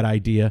that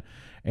idea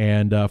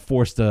and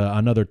forced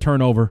another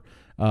turnover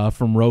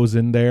from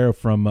Rosen there,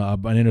 from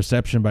an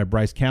interception by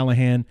Bryce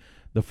Callahan,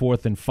 the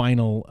 4th and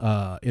final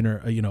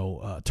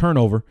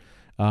turnover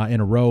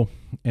in a row,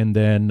 and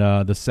then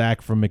the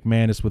sack from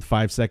McManus with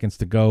 5 seconds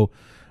to go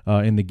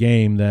in the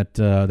game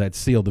that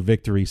sealed the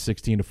victory,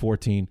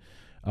 16-14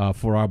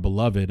 for our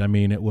beloved. I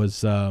mean, it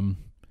was like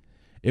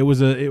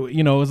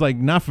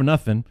not for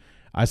nothing.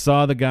 I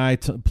saw the guy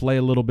play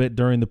a little bit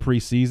during the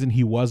preseason.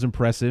 He was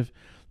impressive,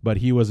 but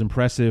he was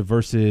impressive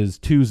versus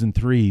 2s and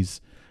 3s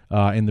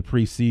in the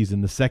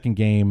preseason, the second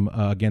game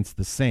against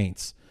the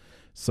Saints.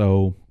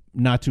 So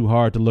not too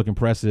hard to look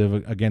impressive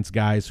against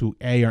guys who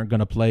A, aren't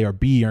going to play, or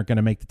B, aren't going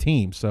to make the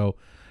team. So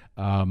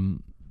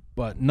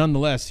But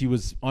nonetheless, he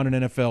was on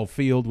an NFL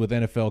field with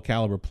NFL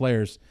caliber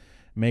players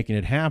making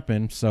it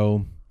happen.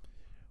 So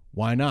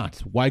why not?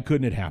 Why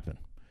couldn't it happen?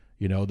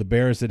 You know, the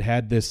Bears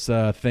had this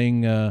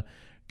thing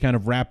kind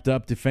of wrapped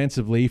up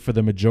defensively for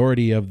the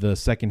majority of the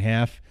second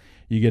half.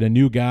 You get a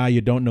new guy,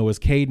 you don't know his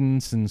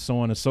cadence, and so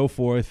on and so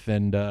forth,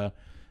 and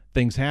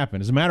things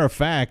happen. As a matter of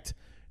fact,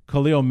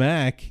 Khalil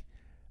Mack,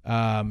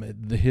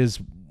 his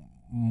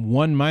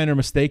one minor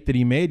mistake that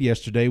he made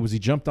yesterday was he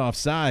jumped off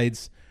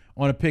sides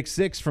on a pick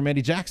six from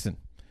Eddie Jackson.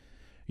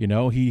 You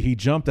know, he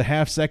jumped a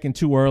half second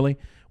too early,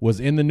 was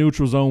in the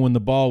neutral zone when the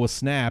ball was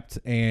snapped,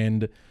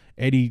 and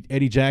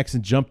Eddie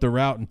Jackson jumped the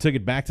route and took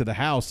it back to the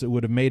house. It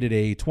would have made it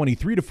a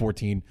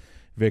 23-14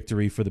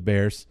 victory for the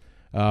Bears,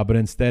 but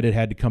instead it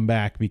had to come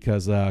back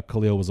because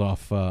Khalil was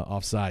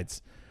off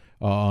sides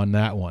on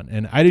that one.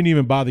 And I didn't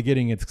even bother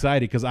getting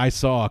excited because I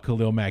saw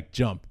Khalil Mack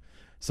jump.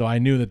 So I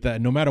knew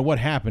that no matter what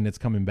happened, it's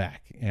coming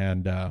back.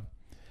 And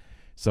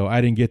so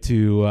I didn't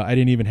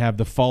even have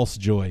the false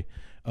joy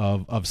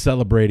of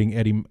celebrating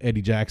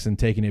Eddie Jackson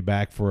taking it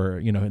back for,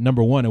 you know,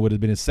 number one, it would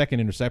have been his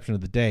second interception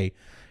of the day,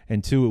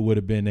 and two, it would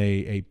have been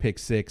a pick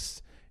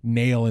six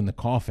nail in the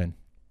coffin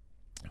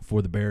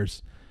for the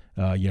Bears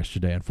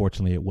yesterday.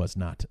 Unfortunately, it was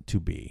not to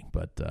be,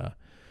 but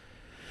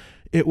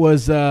it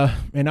was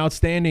an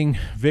outstanding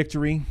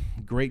victory.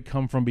 Great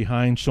come from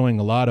behind, showing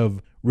a lot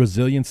of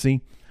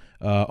resiliency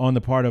on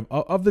the part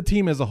of the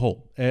team as a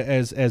whole.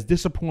 As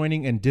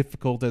disappointing and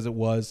difficult as it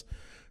was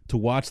to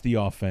watch the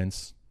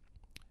offense,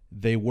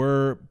 they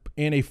were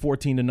in a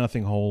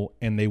 14-0 hole,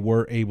 and they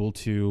were able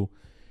to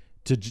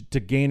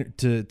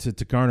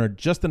garner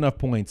just enough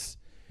points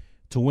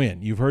to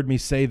win. You've heard me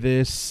say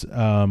this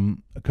a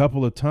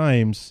couple of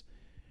times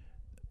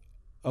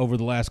over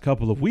the last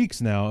couple of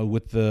weeks now.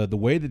 With the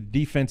way the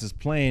defense is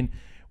playing,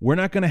 we're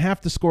not going to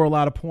have to score a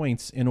lot of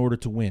points in order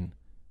to win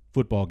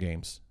football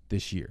games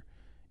this year.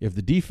 If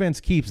the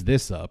defense keeps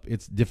this up,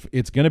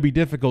 it's going to be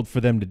difficult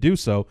for them to do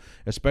so,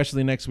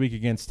 especially next week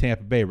against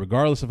Tampa Bay,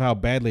 regardless of how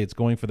badly it's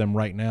going for them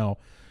right now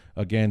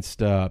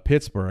against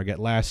Pittsburgh. At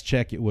last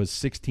check, it was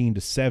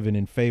 16-7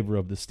 in favor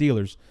of the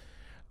Steelers.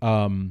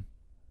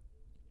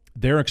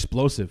 They're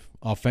explosive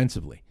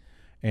offensively,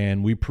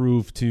 and we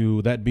proved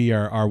to that be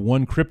our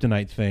one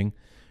kryptonite thing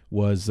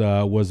was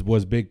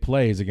big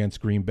plays against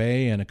Green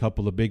Bay and a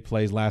couple of big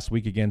plays last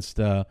week against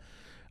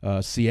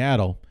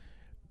Seattle.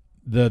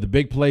 The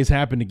big plays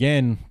happened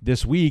again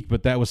this week,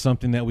 but that was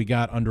something that we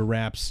got under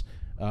wraps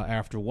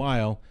after a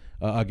while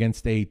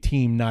against a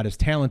team not as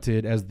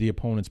talented as the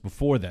opponents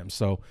before them.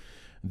 So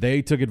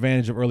they took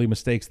advantage of early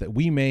mistakes that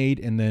we made,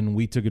 and then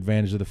we took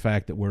advantage of the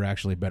fact that we're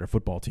actually a better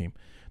football team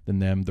than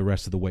them the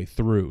rest of the way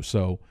through.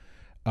 So,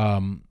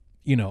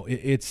 you know,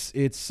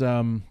 it's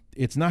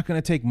not going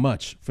to take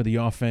much for the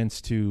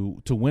offense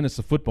to win us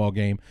a football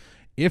game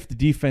if the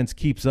defense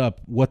keeps up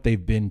what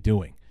they've been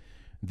doing.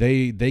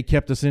 They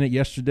kept us in it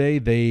yesterday.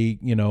 They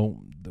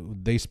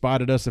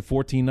spotted us at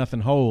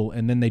 14-0 hole,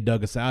 and then they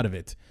dug us out of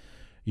it.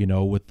 You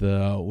know, with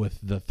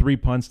the 3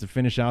 punts to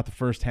finish out the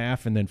first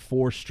half, and then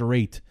 4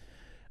 straight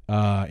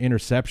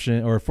turnovers,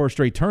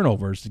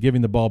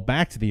 giving the ball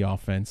back to the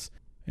offense,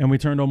 and we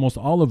turned almost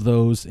all of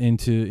those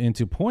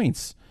into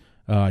points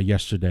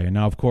yesterday.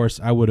 Now, of course,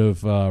 I would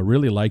have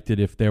really liked it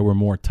if there were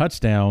more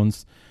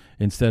touchdowns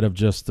instead of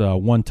just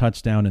 1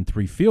 touchdown and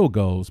 3 field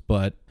goals,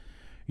 but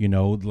you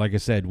know, like I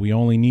said, we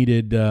only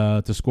needed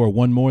to score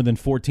 1 more than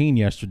 14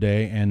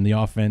 yesterday, and the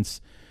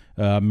offense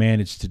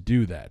managed to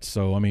do that.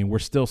 So, I mean, we're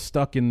still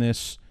stuck in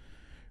this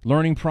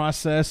learning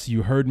process.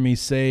 You heard me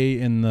say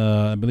in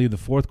I believe the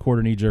fourth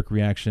quarter knee-jerk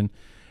reaction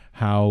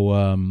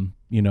how,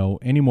 you know,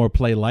 any more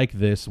play like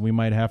this, we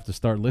might have to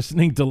start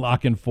listening to La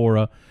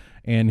Canfora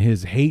and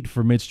his hate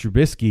for Mitch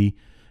Trubisky,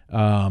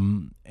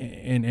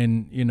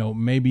 and you know,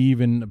 maybe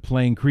even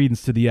playing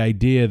credence to the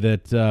idea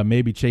that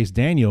maybe Chase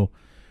Daniel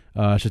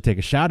should take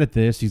a shot at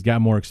this. He's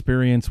got more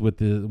experience with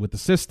the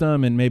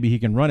system, and maybe he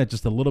can run it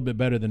just a little bit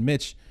better than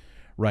Mitch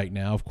right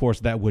now. Of course,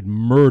 that would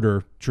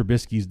murder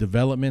Trubisky's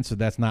development, so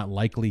that's not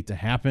likely to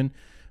happen.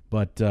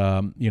 But,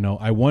 you know,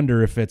 I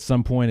wonder if at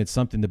some point it's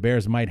something the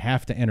Bears might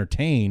have to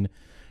entertain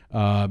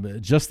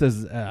just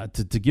as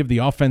to give the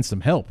offense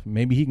some help.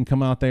 Maybe he can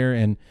come out there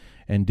and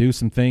do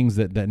some things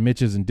that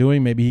Mitch isn't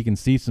doing. Maybe he can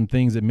see some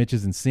things that Mitch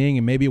isn't seeing,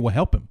 and maybe it will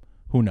help him.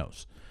 Who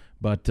knows?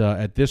 But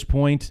at this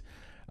point,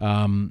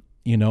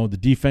 you know, the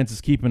defense is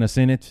keeping us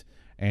in it,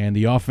 and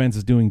the offense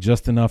is doing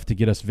just enough to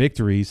get us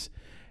victories.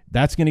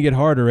 That's going to get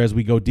harder as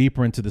we go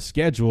deeper into the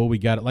schedule. We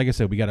got, like I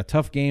said, we got a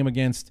tough game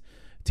against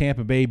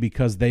Tampa Bay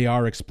because they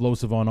are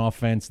explosive on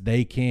offense.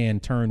 They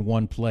can turn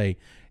one play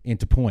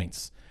into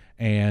points,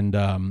 and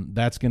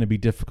that's going to be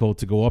difficult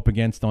to go up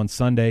against on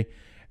Sunday.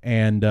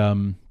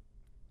 And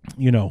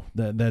you know,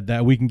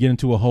 that we can get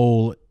into a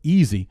hole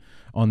easy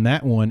on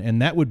that one,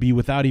 and that would be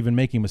without even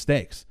making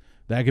mistakes.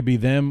 That could be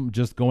them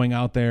just going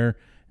out there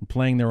and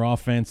playing their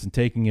offense and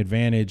taking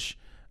advantage,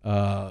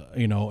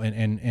 you know,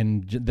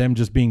 and them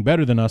just being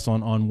better than us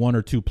on 1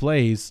 or 2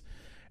 plays.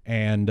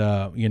 And,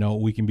 you know,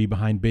 we can be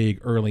behind big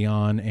early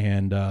on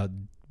and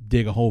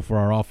dig a hole for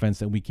our offense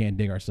that we can't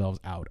dig ourselves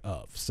out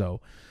of.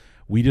 So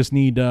we just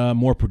need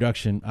more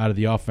production out of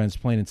the offense,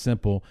 plain and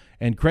simple.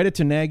 And credit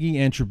to Nagy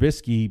and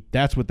Trubisky,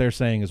 that's what they're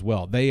saying as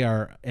well. They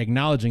are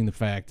acknowledging the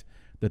fact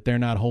that they're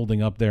not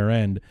holding up their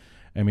end.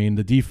 I mean,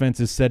 the defense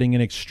is setting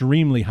an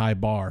extremely high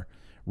bar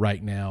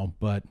right now,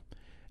 but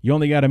you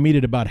only got to meet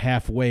it about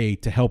halfway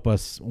to help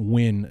us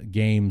win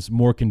games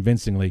more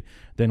convincingly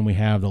than we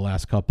have the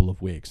last couple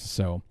of weeks.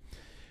 So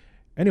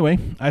anyway,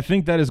 I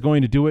think that is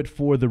going to do it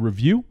for the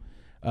review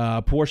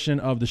portion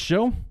of the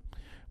show.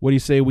 What do you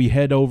say we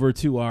head over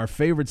to our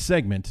favorite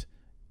segment,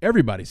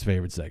 everybody's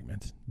favorite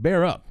segment,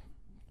 Bear Up,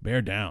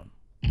 Bear Down.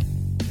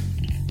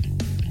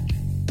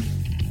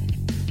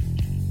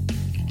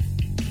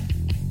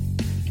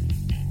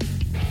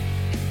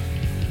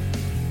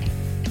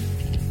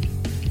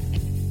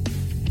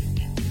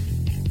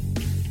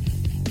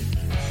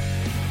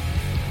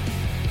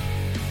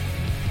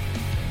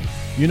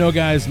 You know,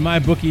 guys,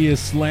 MyBookie is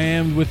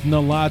slammed with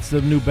lots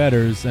of new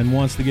bettors and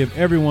wants to give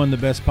everyone the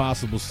best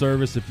possible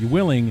service. If you're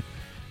willing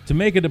to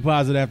make a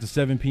deposit after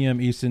 7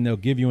 p.m. Eastern, they'll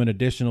give you an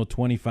additional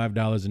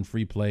 $25 in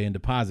free play and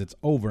deposits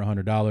over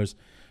 $100.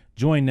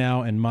 Join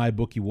now, and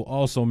MyBookie will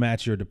also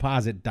match your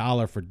deposit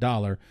dollar for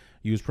dollar.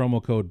 Use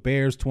promo code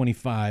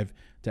BEARS25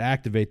 to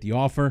activate the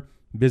offer.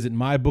 Visit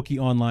MyBookie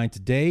online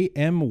today,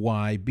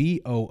 MyBookie,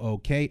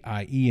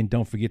 and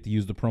don't forget to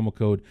use the promo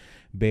code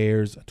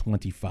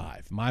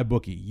BEARS25.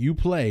 MyBookie, you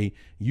play,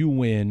 you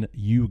win,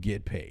 you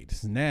get paid.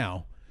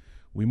 Now,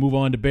 we move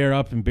on to Bear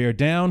Up and Bear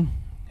Down,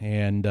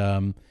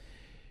 and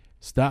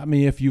stop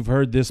me if you've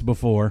heard this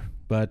before,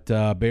 but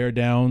Bear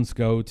Downs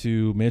go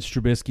to Mitch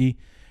Trubisky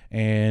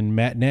and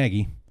Matt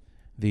Nagy,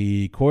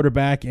 the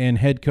quarterback and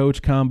head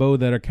coach combo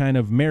that are kind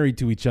of married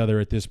to each other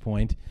at this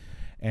point.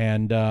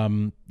 And,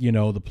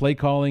 the play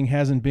calling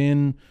hasn't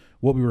been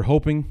what we were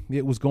hoping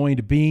it was going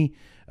to be.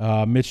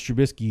 Mitch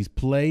Trubisky's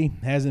play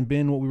hasn't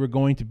been what we were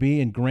going to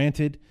be. And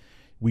granted,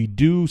 we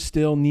do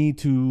still need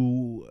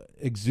to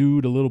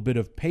exude a little bit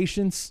of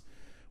patience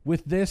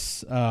with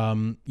this,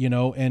 and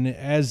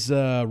as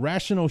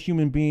rational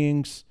human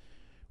beings,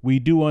 we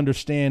do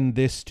understand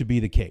this to be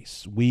the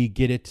case. We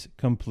get it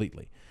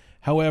completely.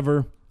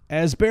 However,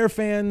 as Bear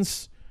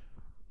fans,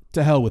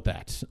 to hell with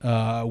that.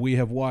 We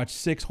have watched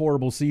 6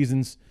 horrible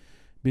seasons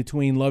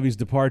between Lovey's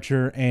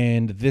departure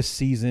and this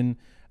season.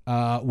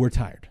 We're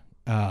tired.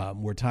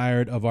 We're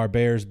tired of our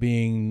Bears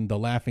being the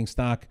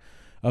laughingstock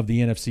of the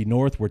NFC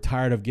North. We're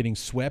tired of getting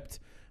swept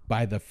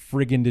by the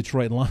friggin'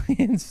 Detroit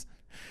Lions.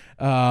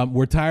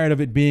 We're tired of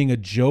it being a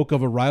joke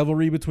of a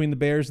rivalry between the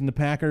Bears and the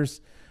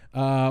Packers.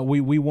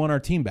 We want our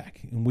team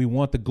back, and we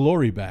want the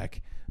glory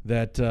back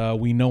that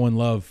we know and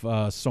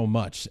love so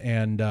much.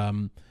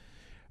 And,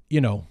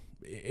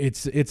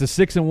 it's a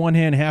 6 in one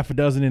hand, half a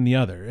dozen in the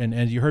other.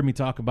 And you heard me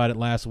talk about it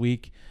last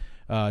week,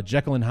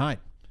 Jekyll and Hyde.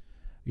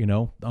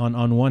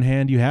 On one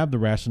hand, you have the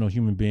rational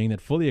human being that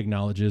fully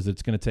acknowledges that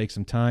it's going to take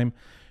some time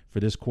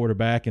for this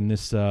quarterback and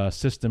this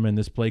system and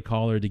this play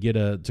caller to get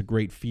a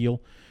great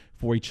feel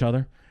for each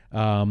other.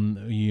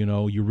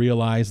 You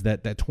realize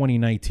that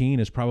 2019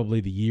 is probably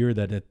the year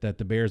that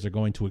the Bears are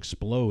going to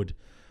explode,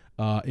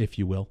 if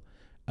you will.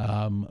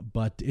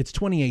 But it's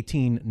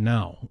 2018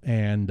 now,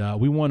 and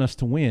we want us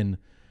to win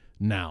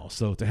now.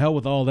 So to hell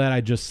with all that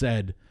I just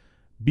said.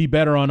 Be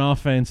better on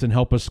offense and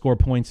help us score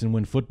points and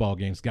win football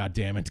games, God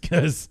damn it,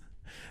 because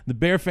the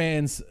Bear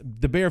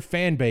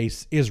fan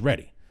base is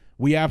ready.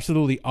 We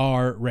absolutely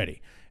are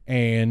ready.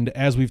 And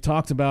as we've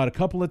talked about a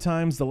couple of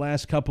times the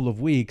last couple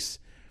of weeks,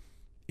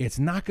 it's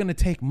not going to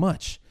take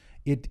much.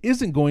 It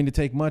isn't going to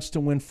take much to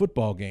win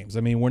football games.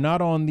 I mean, we're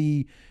not on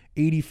the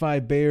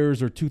 85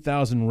 Bears or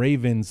 2000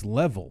 Ravens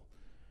level,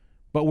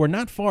 but we're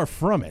not far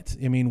from it.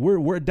 I mean,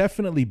 we're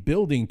definitely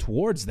building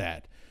towards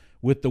that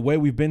with the way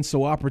we've been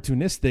so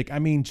opportunistic. I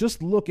mean,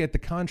 just look at the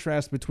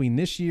contrast between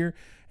this year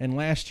and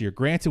last year.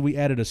 Granted, we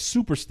added a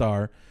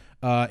superstar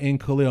in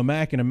Khalil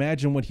Mack, and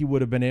imagine what he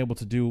would have been able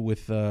to do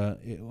with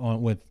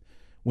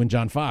when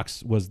John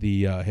Fox was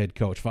the head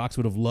coach. Fox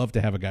would have loved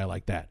to have a guy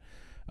like that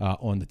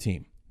on the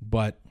team.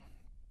 But,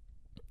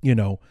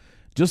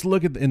 just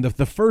look at in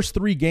the first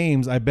 3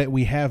 games, I bet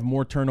we have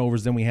more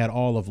turnovers than we had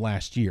all of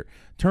last year.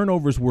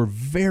 Turnovers were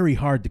very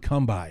hard to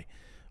come by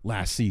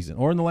last season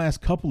or in the last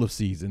couple of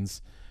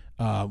seasons.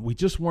 We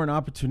just weren't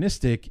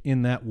opportunistic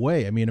in that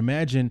way. I mean,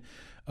 imagine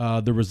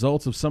the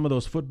results of some of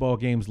those football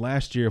games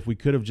last year if we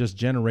could have just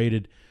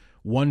generated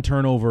 1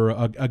 turnover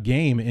a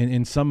game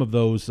in some of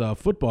those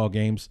football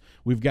games.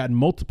 We've gotten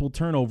multiple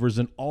turnovers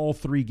in all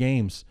 3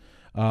 games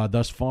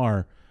thus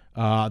far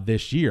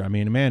this year. I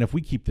mean, man, if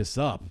we keep this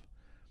up,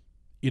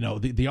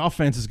 the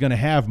offense is going to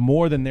have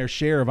more than their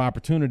share of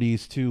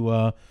opportunities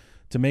to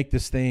make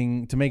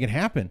it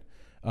happen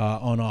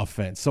on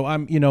offense. So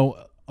I'm,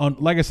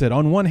 like I said,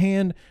 on one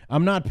hand,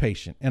 I'm not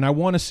patient, and I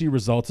want to see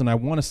results, and I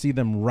want to see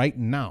them right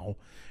now.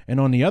 And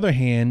on the other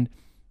hand,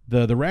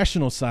 the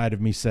rational side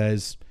of me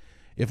says,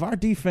 if our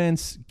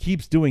defense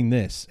keeps doing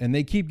this and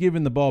they keep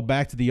giving the ball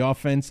back to the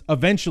offense,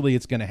 eventually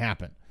it's going to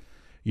happen.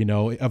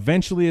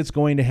 Eventually it's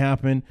going to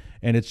happen,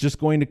 and it's just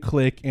going to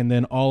click, and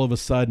then all of a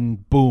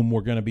sudden, boom,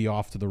 we're going to be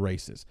off to the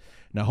races.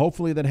 Now,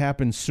 hopefully that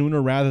happens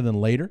sooner rather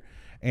than later,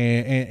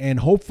 and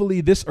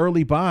hopefully this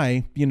early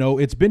bye,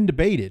 it's been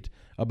debated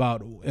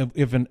about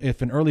if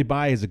an early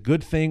bye is a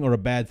good thing or a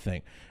bad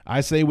thing.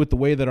 I say with the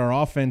way that our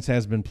offense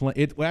has been playing,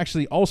 it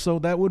actually also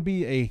that would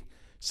be a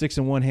 6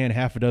 in one hand,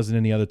 half a dozen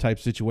in the other type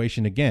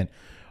situation. Again,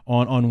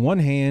 on one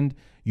hand,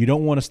 you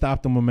don't want to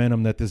stop the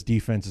momentum that this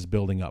defense is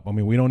building up. I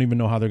mean, we don't even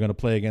know how they're going to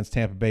play against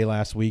Tampa Bay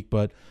last week,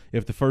 but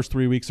if the first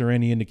 3 weeks are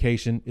any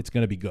indication, it's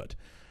going to be good.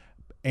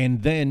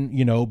 And then,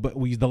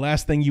 the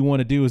last thing you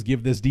want to do is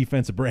give this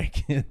defense a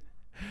break.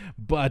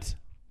 But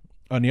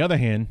on the other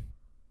hand,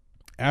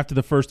 after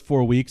the first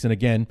 4 weeks, and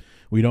again,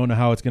 we don't know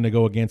how it's going to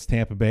go against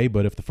Tampa Bay,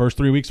 but if the first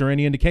 3 weeks are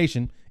any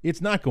indication,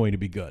 it's not going to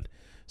be good.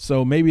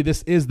 So maybe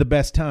this is the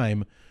best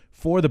time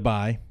for the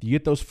bye. You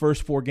get those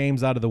first 4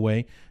 games out of the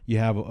way. You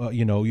have,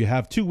 you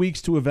have 2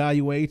 weeks to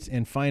evaluate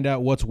and find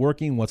out what's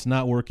working, what's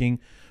not working,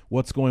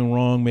 what's going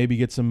wrong. Maybe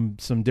get some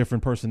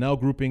different personnel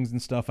groupings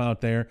and stuff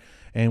out there,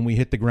 and we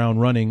hit the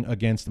ground running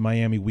against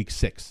Miami Week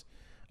 6,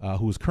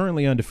 who is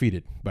currently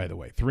undefeated, by the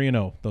way,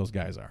 3-0. Those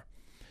guys are,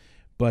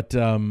 but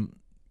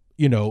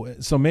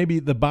so maybe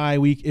the bye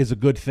week is a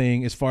good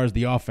thing as far as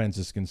the offense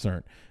is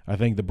concerned. I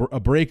think a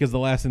break is the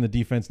last thing the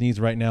defense needs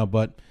right now,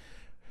 but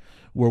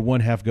where one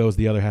half goes,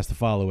 the other has to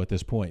follow at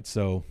this point.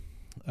 So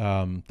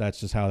that's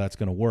just how that's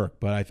going to work.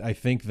 But I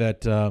think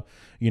that,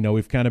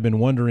 we've kind of been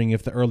wondering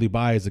if the early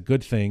bye is a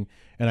good thing.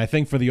 And I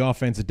think for the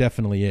offense, it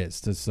definitely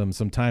is. There's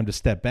some time to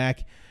step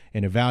back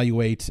and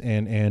evaluate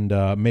and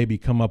maybe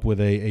come up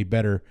with a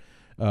better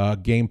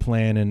game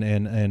plan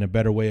and a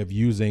better way of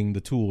using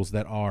the tools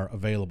that are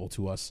available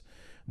to us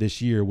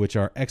this year, which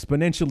are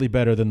exponentially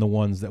better than the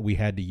ones that we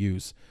had to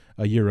use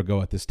a year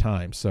ago at this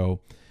time. So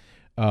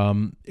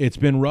it's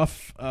been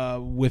rough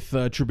with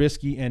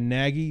Trubisky and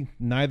Nagy.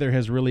 Neither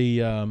has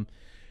really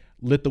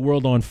lit the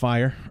world on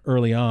fire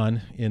early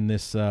on in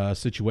this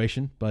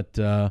situation, but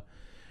there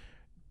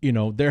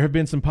have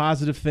been some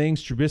positive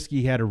things.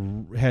 Trubisky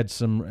had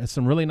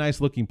some really nice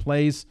looking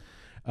plays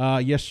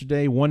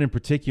yesterday. One in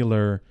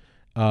particular,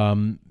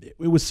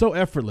 it was so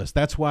effortless.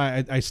 That's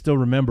why I still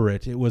remember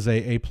it. It was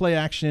a play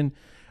action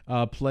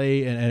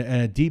play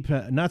and a deep,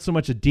 not so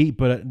much a deep,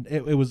 but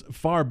it was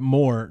far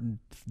more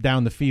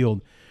down the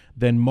field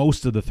than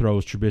most of the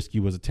throws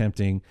Trubisky was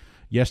attempting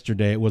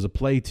yesterday. It was a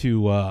play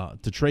to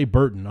Trey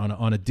Burton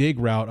on a dig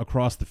route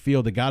across the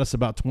field that got us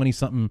about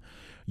 20-something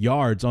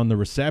yards on the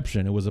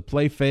reception. It was a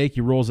play fake.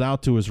 He rolls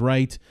out to his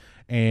right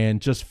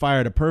and just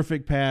fired a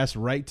perfect pass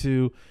right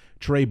to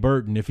Trey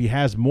Burton. If he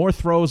has more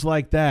throws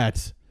like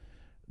that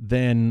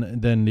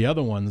than the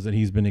other ones that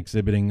he's been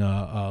exhibiting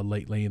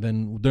lately,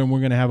 then we're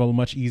going to have a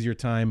much easier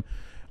time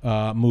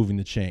moving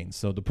the chains.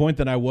 So the point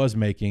that I was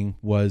making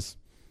was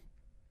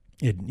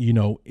it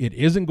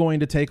isn't going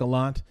to take a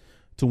lot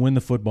to win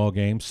the football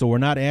game. So we're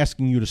not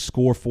asking you to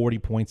score 40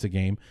 points a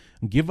game.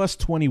 Give us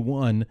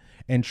 21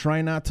 and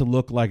try not to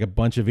look like a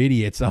bunch of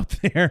idiots out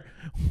there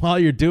while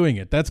you're doing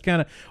it. That's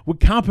kind of what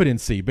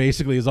competency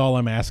basically is all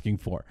I'm asking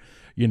for.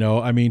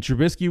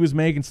 Trubisky was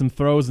making some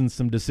throws and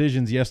some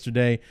decisions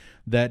yesterday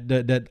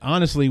that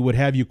honestly would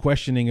have you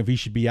questioning if he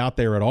should be out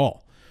there at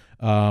all.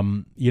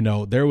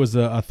 There was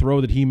a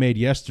throw that he made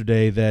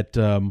yesterday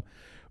that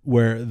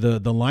where the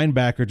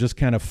linebacker just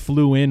kind of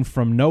flew in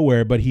from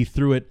nowhere, but he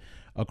threw it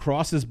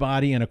across his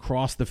body and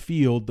across the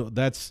field.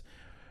 That's,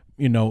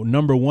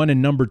 number 1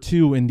 and number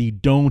 2 in the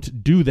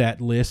don't do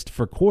that list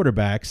for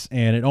quarterbacks,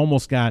 and it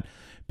almost got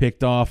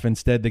picked off.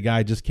 Instead, the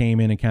guy just came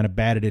in and kind of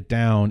batted it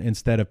down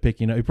instead of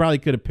picking it. He probably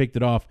could have picked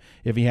it off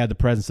if he had the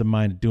presence of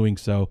mind of doing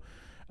so.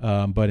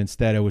 But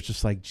instead, it was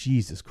just like,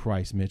 Jesus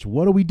Christ, Mitch,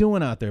 what are we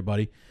doing out there,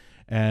 buddy?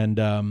 And,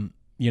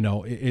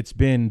 it's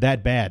been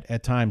that bad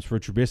at times for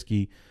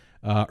Trubisky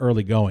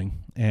early going.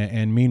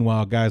 And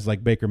meanwhile, guys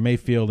like Baker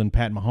Mayfield and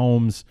Pat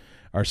Mahomes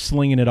are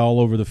slinging it all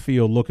over the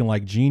field looking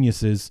like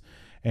geniuses.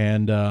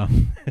 And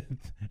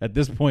at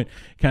this point,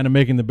 kind of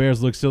making the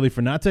Bears look silly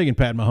for not taking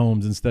Pat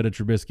Mahomes instead of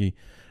Trubisky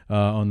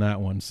on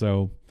that one.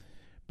 So,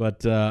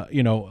 but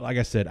like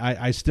I said,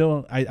 I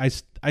still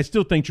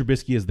think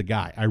Trubisky is the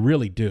guy. I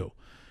really do.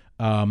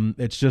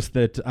 It's just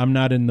that I'm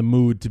not in the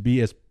mood to be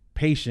as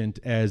patient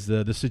as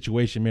the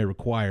situation may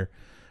require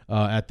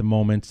at the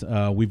moment.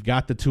 We've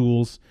got the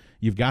tools.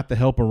 You've got the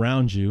help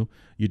around you.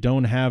 You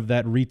don't have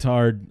that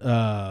retard.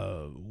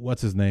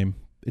 What's his name?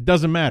 It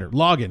doesn't matter.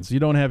 Loggins. You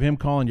don't have him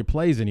calling your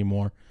plays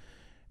anymore.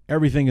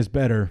 Everything is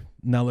better.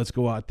 Now let's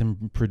go out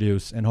and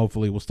produce, and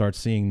hopefully we'll start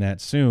seeing that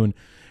soon.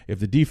 If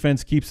the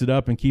defense keeps it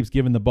up and keeps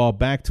giving the ball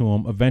back to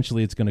them,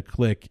 eventually it's going to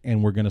click,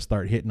 and we're going to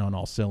start hitting on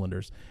all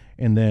cylinders.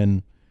 And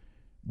then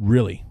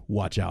really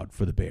watch out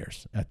for the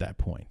Bears at that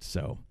point.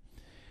 So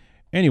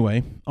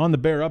anyway, on the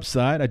Bear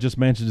upside, I just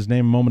mentioned his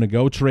name a moment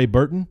ago, Trey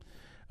Burton.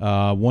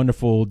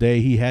 Wonderful day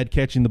he had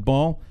catching the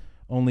ball.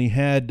 Only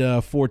had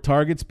 4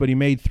 targets, but he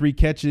made 3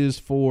 catches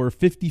for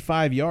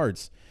 55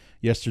 yards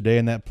yesterday,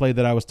 and that play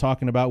that I was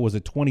talking about was a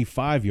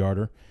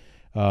 25-yarder.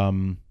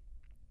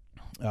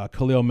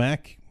 Khalil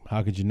Mack,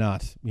 How could you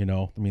not?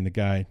 The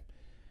guy,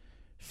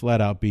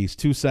 flat out beast.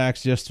 2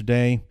 sacks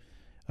yesterday,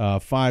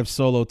 5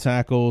 solo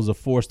tackles, a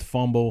forced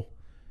fumble.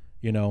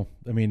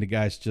 The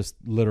guy's just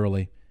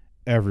literally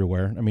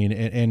everywhere.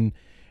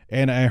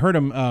 And I heard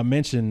him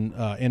mention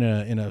in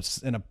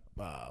a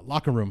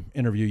locker room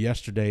interview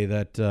yesterday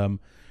that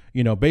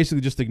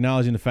basically just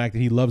acknowledging the fact that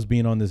he loves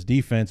being on this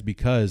defense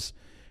because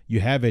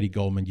you have Eddie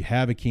Goldman, you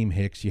have Akeem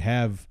Hicks, you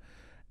have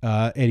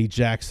Eddie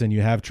Jackson,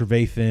 you have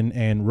Trevathan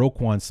and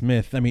Roquan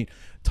Smith.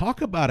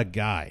 Talk about a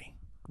guy,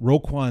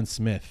 Roquan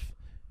Smith.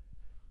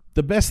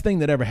 The best thing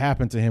that ever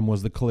happened to him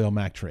was the Khalil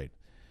Mack trade,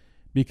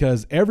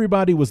 because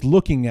everybody was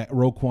looking at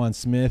Roquan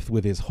Smith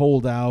with his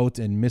holdout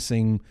and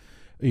missing,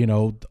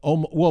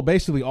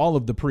 basically all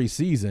of the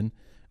preseason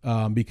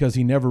because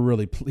he never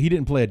really he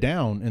didn't play it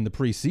down in the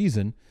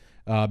preseason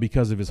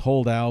because of his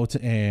holdout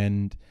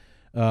and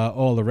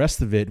all the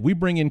rest of it. We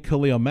bring in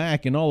Khalil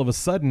Mack, and all of a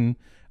sudden,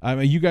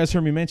 you guys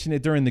heard me mention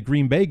it during the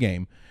Green Bay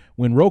game.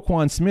 When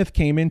Roquan Smith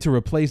came in to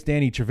replace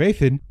Danny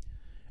Trevathan,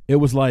 it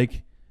was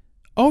like,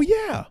 oh,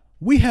 yeah,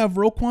 we have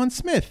Roquan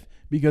Smith,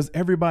 because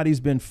everybody's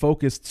been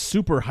focused,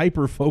 super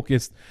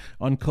hyper-focused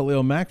on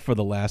Khalil Mack for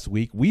the last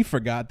week. We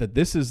forgot that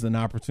this is an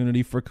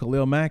opportunity for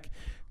Khalil Mack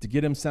to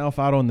get himself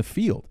out on the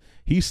field.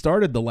 He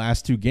started the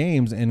last 2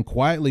 games and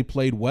quietly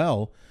played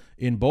well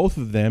in both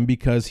of them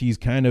because he's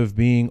kind of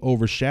being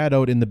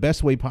overshadowed in the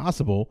best way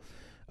possible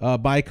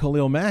by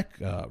Khalil Mack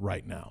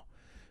right now.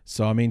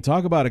 So,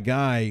 talk about a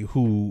guy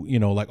who,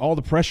 all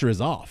the pressure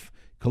is off.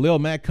 Khalil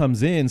Mack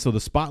comes in, so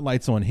the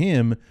spotlight's on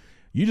him.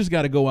 You just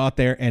got to go out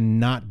there and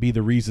not be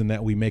the reason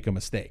that we make a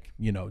mistake.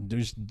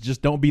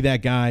 Just don't be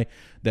that guy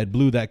that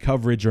blew that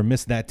coverage or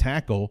missed that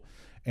tackle,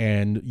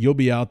 and you'll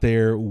be out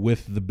there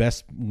with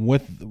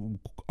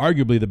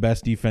arguably the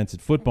best defense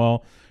at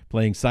football,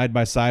 playing side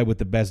by side with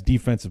the best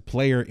defensive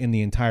player in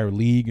the entire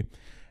league,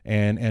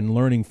 and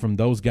learning from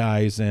those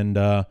guys. And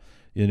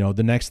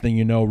the next thing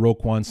you know,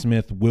 Roquan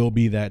Smith will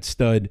be that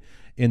stud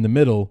in the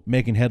middle,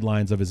 making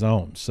headlines of his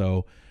own.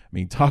 So,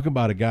 talk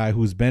about a guy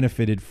who's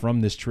benefited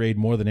from this trade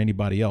more than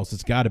anybody else.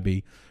 It's got to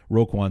be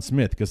Roquan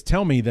Smith, because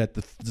tell me that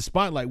the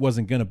spotlight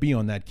wasn't going to be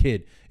on that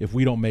kid if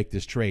we don't make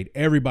this trade.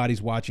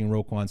 Everybody's watching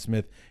Roquan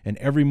Smith and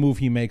every move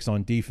he makes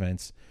on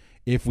defense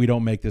if we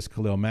don't make this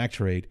Khalil Mack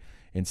trade.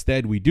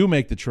 Instead, we do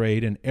make the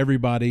trade, and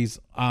everybody's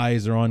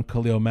eyes are on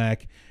Khalil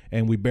Mack,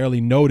 and we barely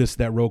notice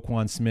that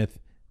Roquan Smith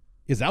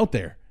is out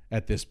there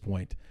at this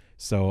point.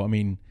 So,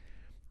 you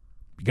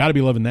got to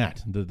be loving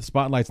that. The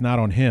spotlight's not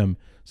on him,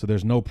 so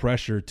there's no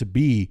pressure to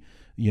be,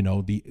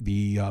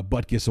 the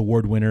Butkus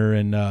Award winner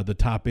and the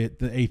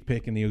 8th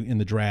pick in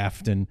the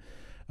draft and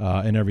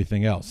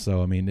everything else.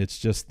 So, it's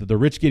just the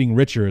rich getting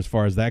richer as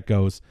far as that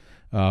goes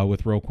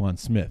with Roquan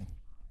Smith.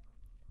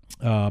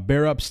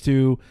 Bear ups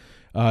to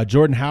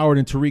Jordan Howard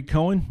and Tariq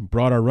Cohen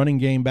brought our running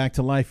game back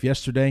to life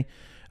yesterday.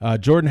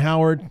 Jordan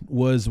Howard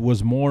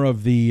was more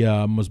of the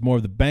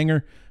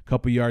banger.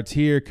 Couple yards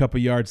here,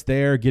 couple yards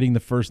there, getting the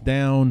first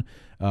down,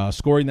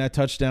 scoring that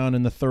touchdown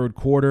in the third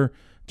quarter.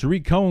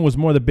 Tariq Cohen was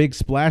more the big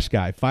splash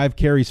guy. 5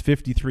 carries,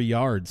 53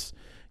 yards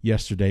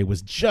yesterday.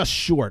 Was just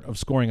short of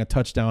scoring a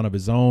touchdown of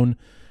his own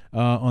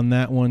on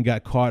that one.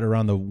 Got caught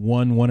around the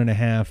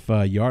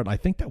 1.5 yard. I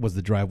think that was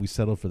the drive we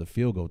settled for the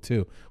field goal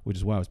too, which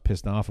is why I was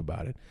pissed off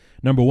about it.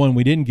 Number one,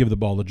 we didn't give the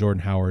ball to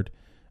Jordan Howard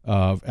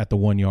at the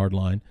 1 yard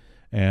line,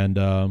 and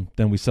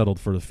then we settled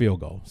for the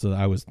field goal. So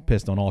I was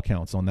pissed on all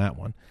counts on that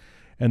one.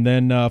 And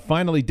then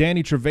finally,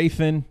 Danny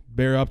Trevathan,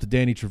 bear up to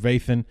Danny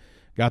Trevathan,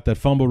 got that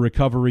fumble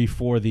recovery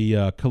for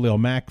the Khalil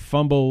Mack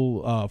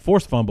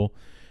forced fumble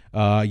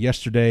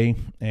yesterday,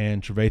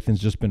 and Trevathan's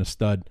just been a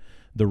stud,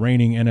 the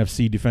reigning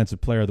NFC Defensive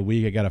Player of the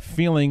Week. I got a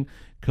feeling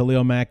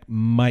Khalil Mack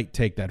might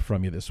take that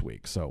from you this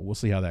week, so we'll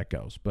see how that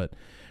goes. But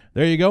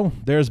there you go.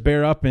 There's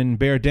Bear Up and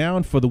Bear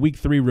Down for the Week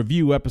 3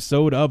 review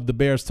episode of the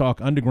Bears Talk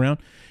Underground.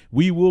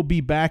 We will be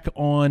back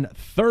on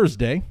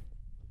Thursday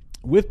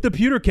with the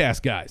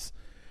Pewtercast guys.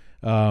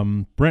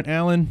 Brent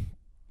Allen,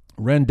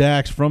 Ren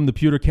Dax from the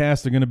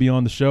Pewtercast are going to be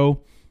on the show.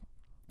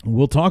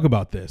 We'll talk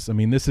about this.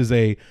 This is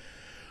a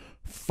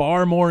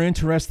far more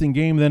interesting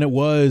game than it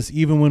was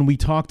even when we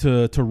talked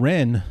to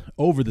Ren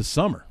over the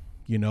summer.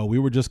 We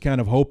were just kind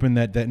of hoping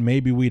that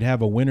maybe we'd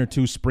have a win or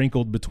two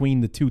sprinkled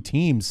between the two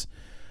teams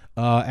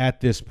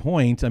at this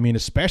point.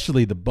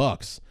 Especially the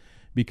Bucs,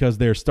 because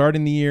they're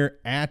starting the year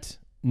at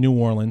New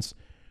Orleans,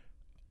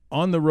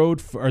 on the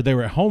road, or they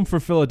were at home for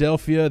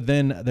Philadelphia,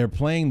 then they're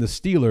playing the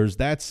Steelers.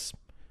 That's,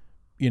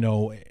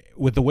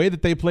 with the way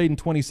that they played in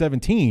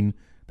 2017,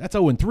 that's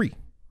 0-3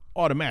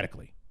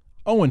 automatically.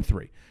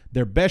 0-3.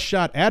 Their best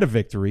shot at a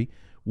victory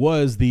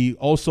was the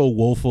also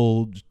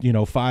woeful,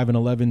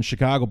 5-11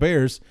 Chicago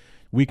Bears,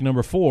 week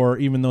number 4,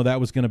 even though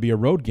that was going to be a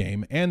road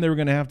game. And they were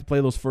going to have to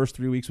play those first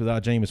 3 weeks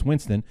without Jameis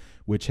Winston,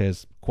 which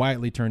has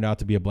quietly turned out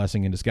to be a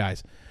blessing in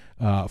disguise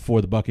for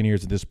the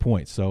Buccaneers at this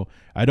point. So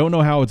I don't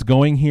know how it's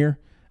going here.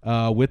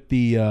 With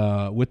the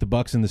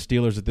Bucs and the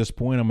Steelers at this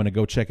point. I'm going to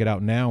go check it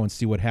out now and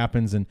see what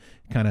happens and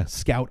kind of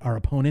scout our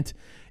opponent,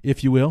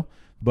 if you will.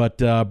 But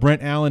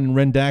Brent Allen and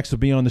Ren Dax will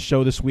be on the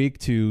show this week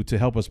to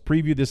help us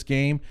preview this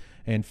game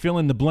and fill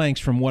in the blanks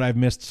from what I've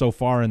missed so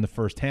far in the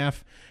first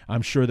half.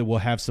 I'm sure that we'll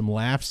have some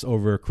laughs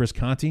over Chris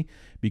Conte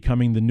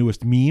becoming the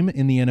newest meme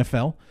in the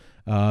NFL,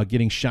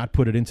 getting shot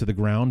putted into the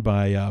ground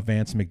by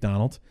Vance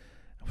McDonald.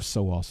 It was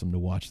so awesome to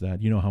watch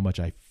that. You know how much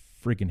I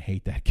freaking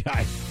hate that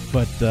guy.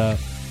 But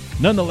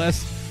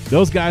nonetheless,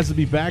 those guys will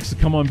be back, so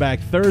come on back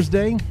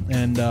Thursday,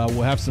 and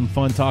we'll have some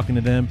fun talking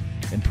to them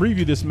and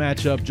preview this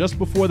matchup just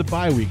before the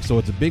bye week, so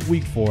it's a big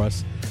week for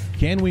us.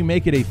 Can we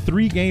make it a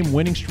 3-game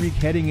winning streak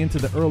heading into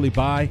the early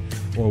bye,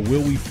 or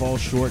will we fall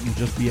short and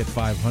just be at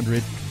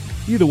 500?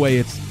 Either way,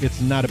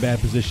 it's not a bad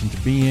position to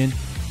be in,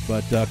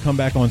 but come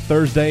back on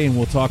Thursday, and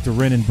we'll talk to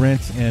Ren and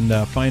Brent and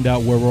find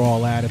out where we're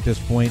all at this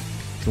point.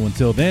 So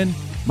until then,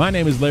 my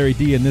name is Larry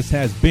D, and this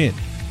has been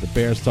the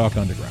Bears Talk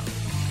Underground.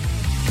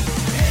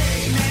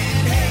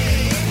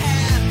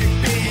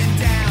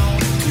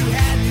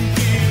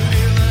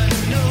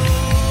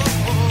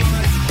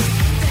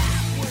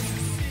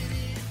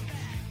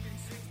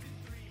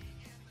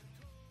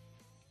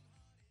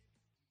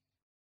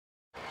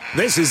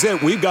 This is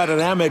it. We've got an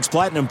Amex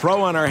Platinum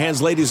Pro on our hands,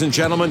 ladies and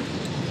gentlemen.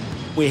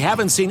 We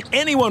haven't seen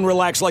anyone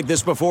relax like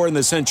this before in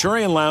the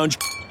Centurion Lounge.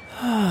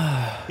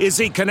 Is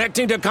he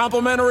connecting to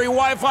complimentary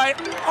Wi-Fi?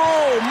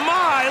 Oh,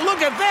 my!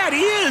 Look at that!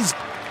 He is!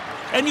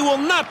 And you will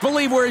not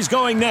believe where he's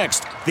going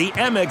next. The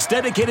Amex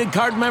dedicated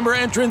card member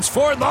entrance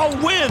for the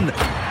win!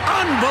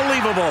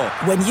 Unbelievable!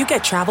 When you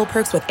get travel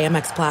perks with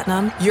Amex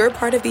Platinum, you're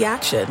part of the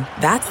action.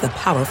 That's the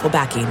powerful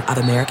backing of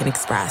American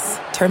Express.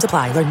 Terms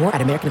apply. Learn more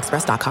at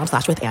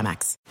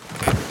americanexpress.com/withAmex.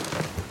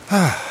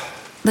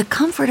 The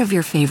comfort of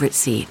your favorite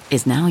seat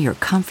is now your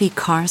comfy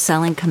car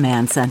selling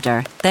command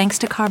center, thanks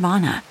to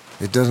Carvana.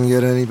 It doesn't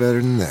get any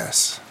better than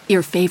this.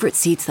 Your favorite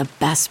seat's the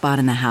best spot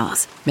in the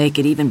house. Make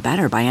it even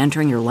better by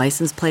entering your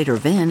license plate or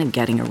VIN and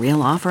getting a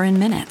real offer in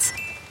minutes.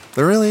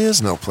 There really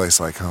is no place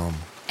like home.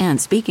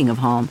 And speaking of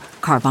home,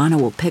 Carvana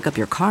will pick up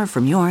your car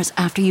from yours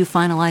after you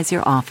finalize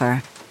your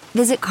offer.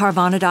 Visit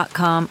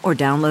Carvana.com or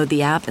download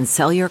the app and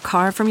sell your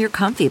car from your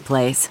comfy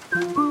place.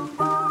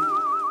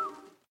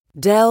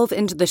 Delve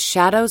into the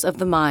shadows of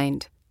the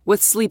mind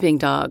with Sleeping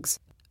Dogs,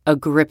 a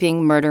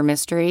gripping murder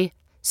mystery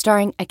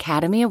starring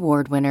Academy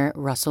Award winner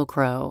Russell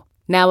Crowe.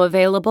 Now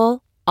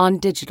available on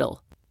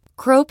digital.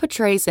 Crowe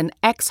portrays an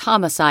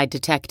ex-homicide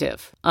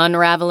detective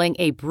unraveling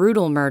a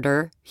brutal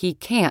murder he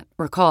can't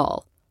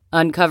recall.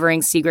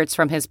 Uncovering secrets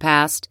from his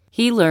past,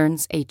 he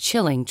learns a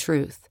chilling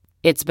truth.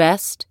 It's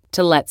best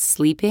to let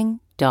sleeping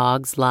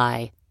dogs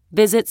lie.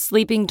 Visit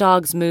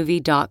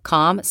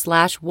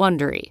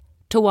sleepingdogsmovie.com/Wondery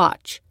to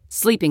watch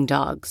Sleeping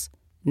Dogs,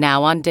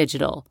 now on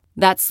digital.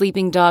 That's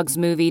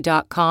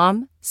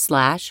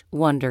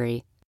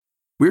sleepingdogsmovie.com/Wondery.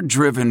 We're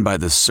driven by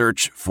the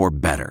search for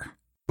better.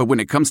 But when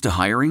it comes to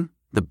hiring,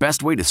 the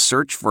best way to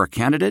search for a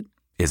candidate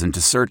isn't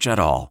to search at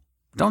all.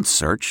 Don't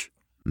search,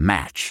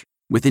 match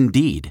with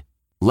Indeed.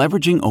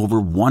 Leveraging over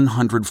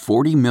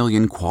 140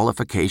 million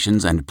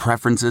qualifications and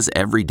preferences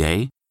every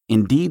day,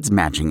 Indeed's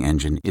matching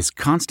engine is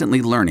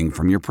constantly learning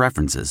from your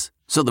preferences.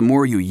 So the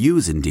more you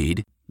use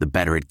Indeed, the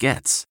better it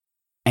gets.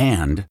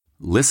 And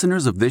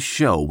listeners of this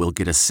show will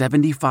get a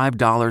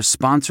 $75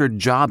 sponsored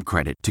job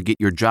credit to get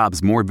your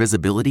jobs more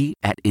visibility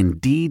at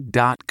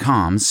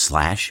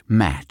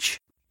Indeed.com/match.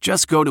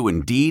 Just go to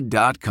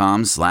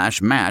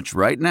Indeed.com/match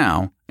right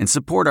now and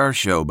support our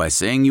show by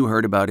saying you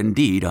heard about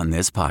Indeed on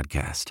this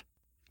podcast.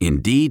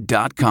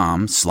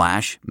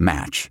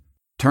 Indeed.com/match.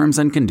 Terms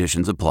and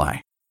conditions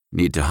apply.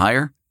 Need to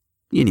hire?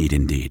 You need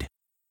Indeed.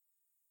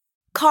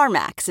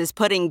 CarMax is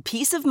putting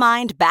peace of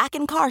mind back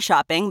in car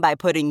shopping by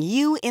putting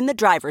you in the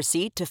driver's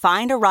seat to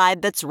find a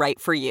ride that's right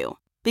for you.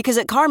 Because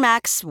at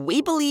CarMax,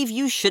 we believe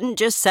you shouldn't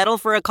just settle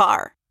for a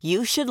car.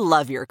 You should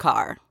love your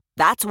car.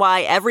 That's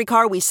why every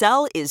car we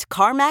sell is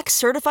CarMax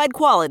certified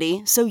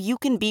quality, so you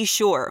can be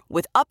sure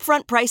with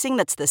upfront pricing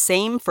that's the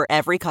same for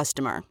every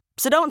customer.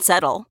 So don't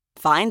settle.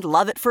 Find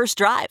love at first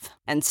drive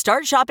and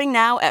start shopping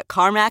now at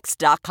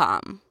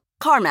CarMax.com.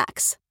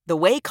 CarMax, the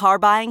way car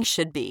buying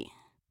should be.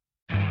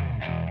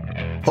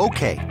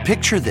 Okay,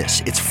 picture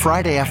this. It's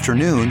Friday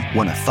afternoon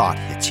when a thought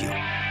hits you.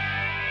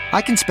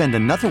 I can spend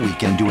another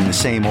weekend doing the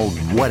same old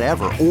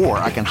whatever, or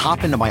I can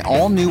hop into my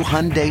all-new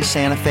Hyundai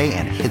Santa Fe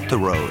and hit the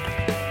road.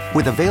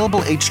 With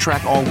available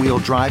H-Track all-wheel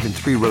drive and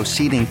 3-row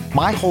seating,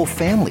 my whole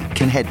family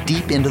can head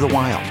deep into the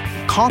wild.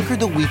 Conquer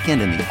the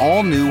weekend in the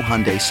all-new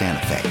Hyundai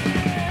Santa Fe.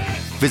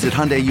 Visit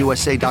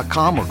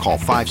HyundaiUSA.com or call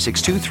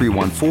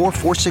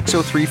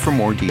 562-314-4603 for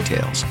more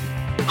details.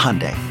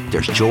 Hyundai,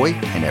 there's joy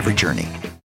in every journey.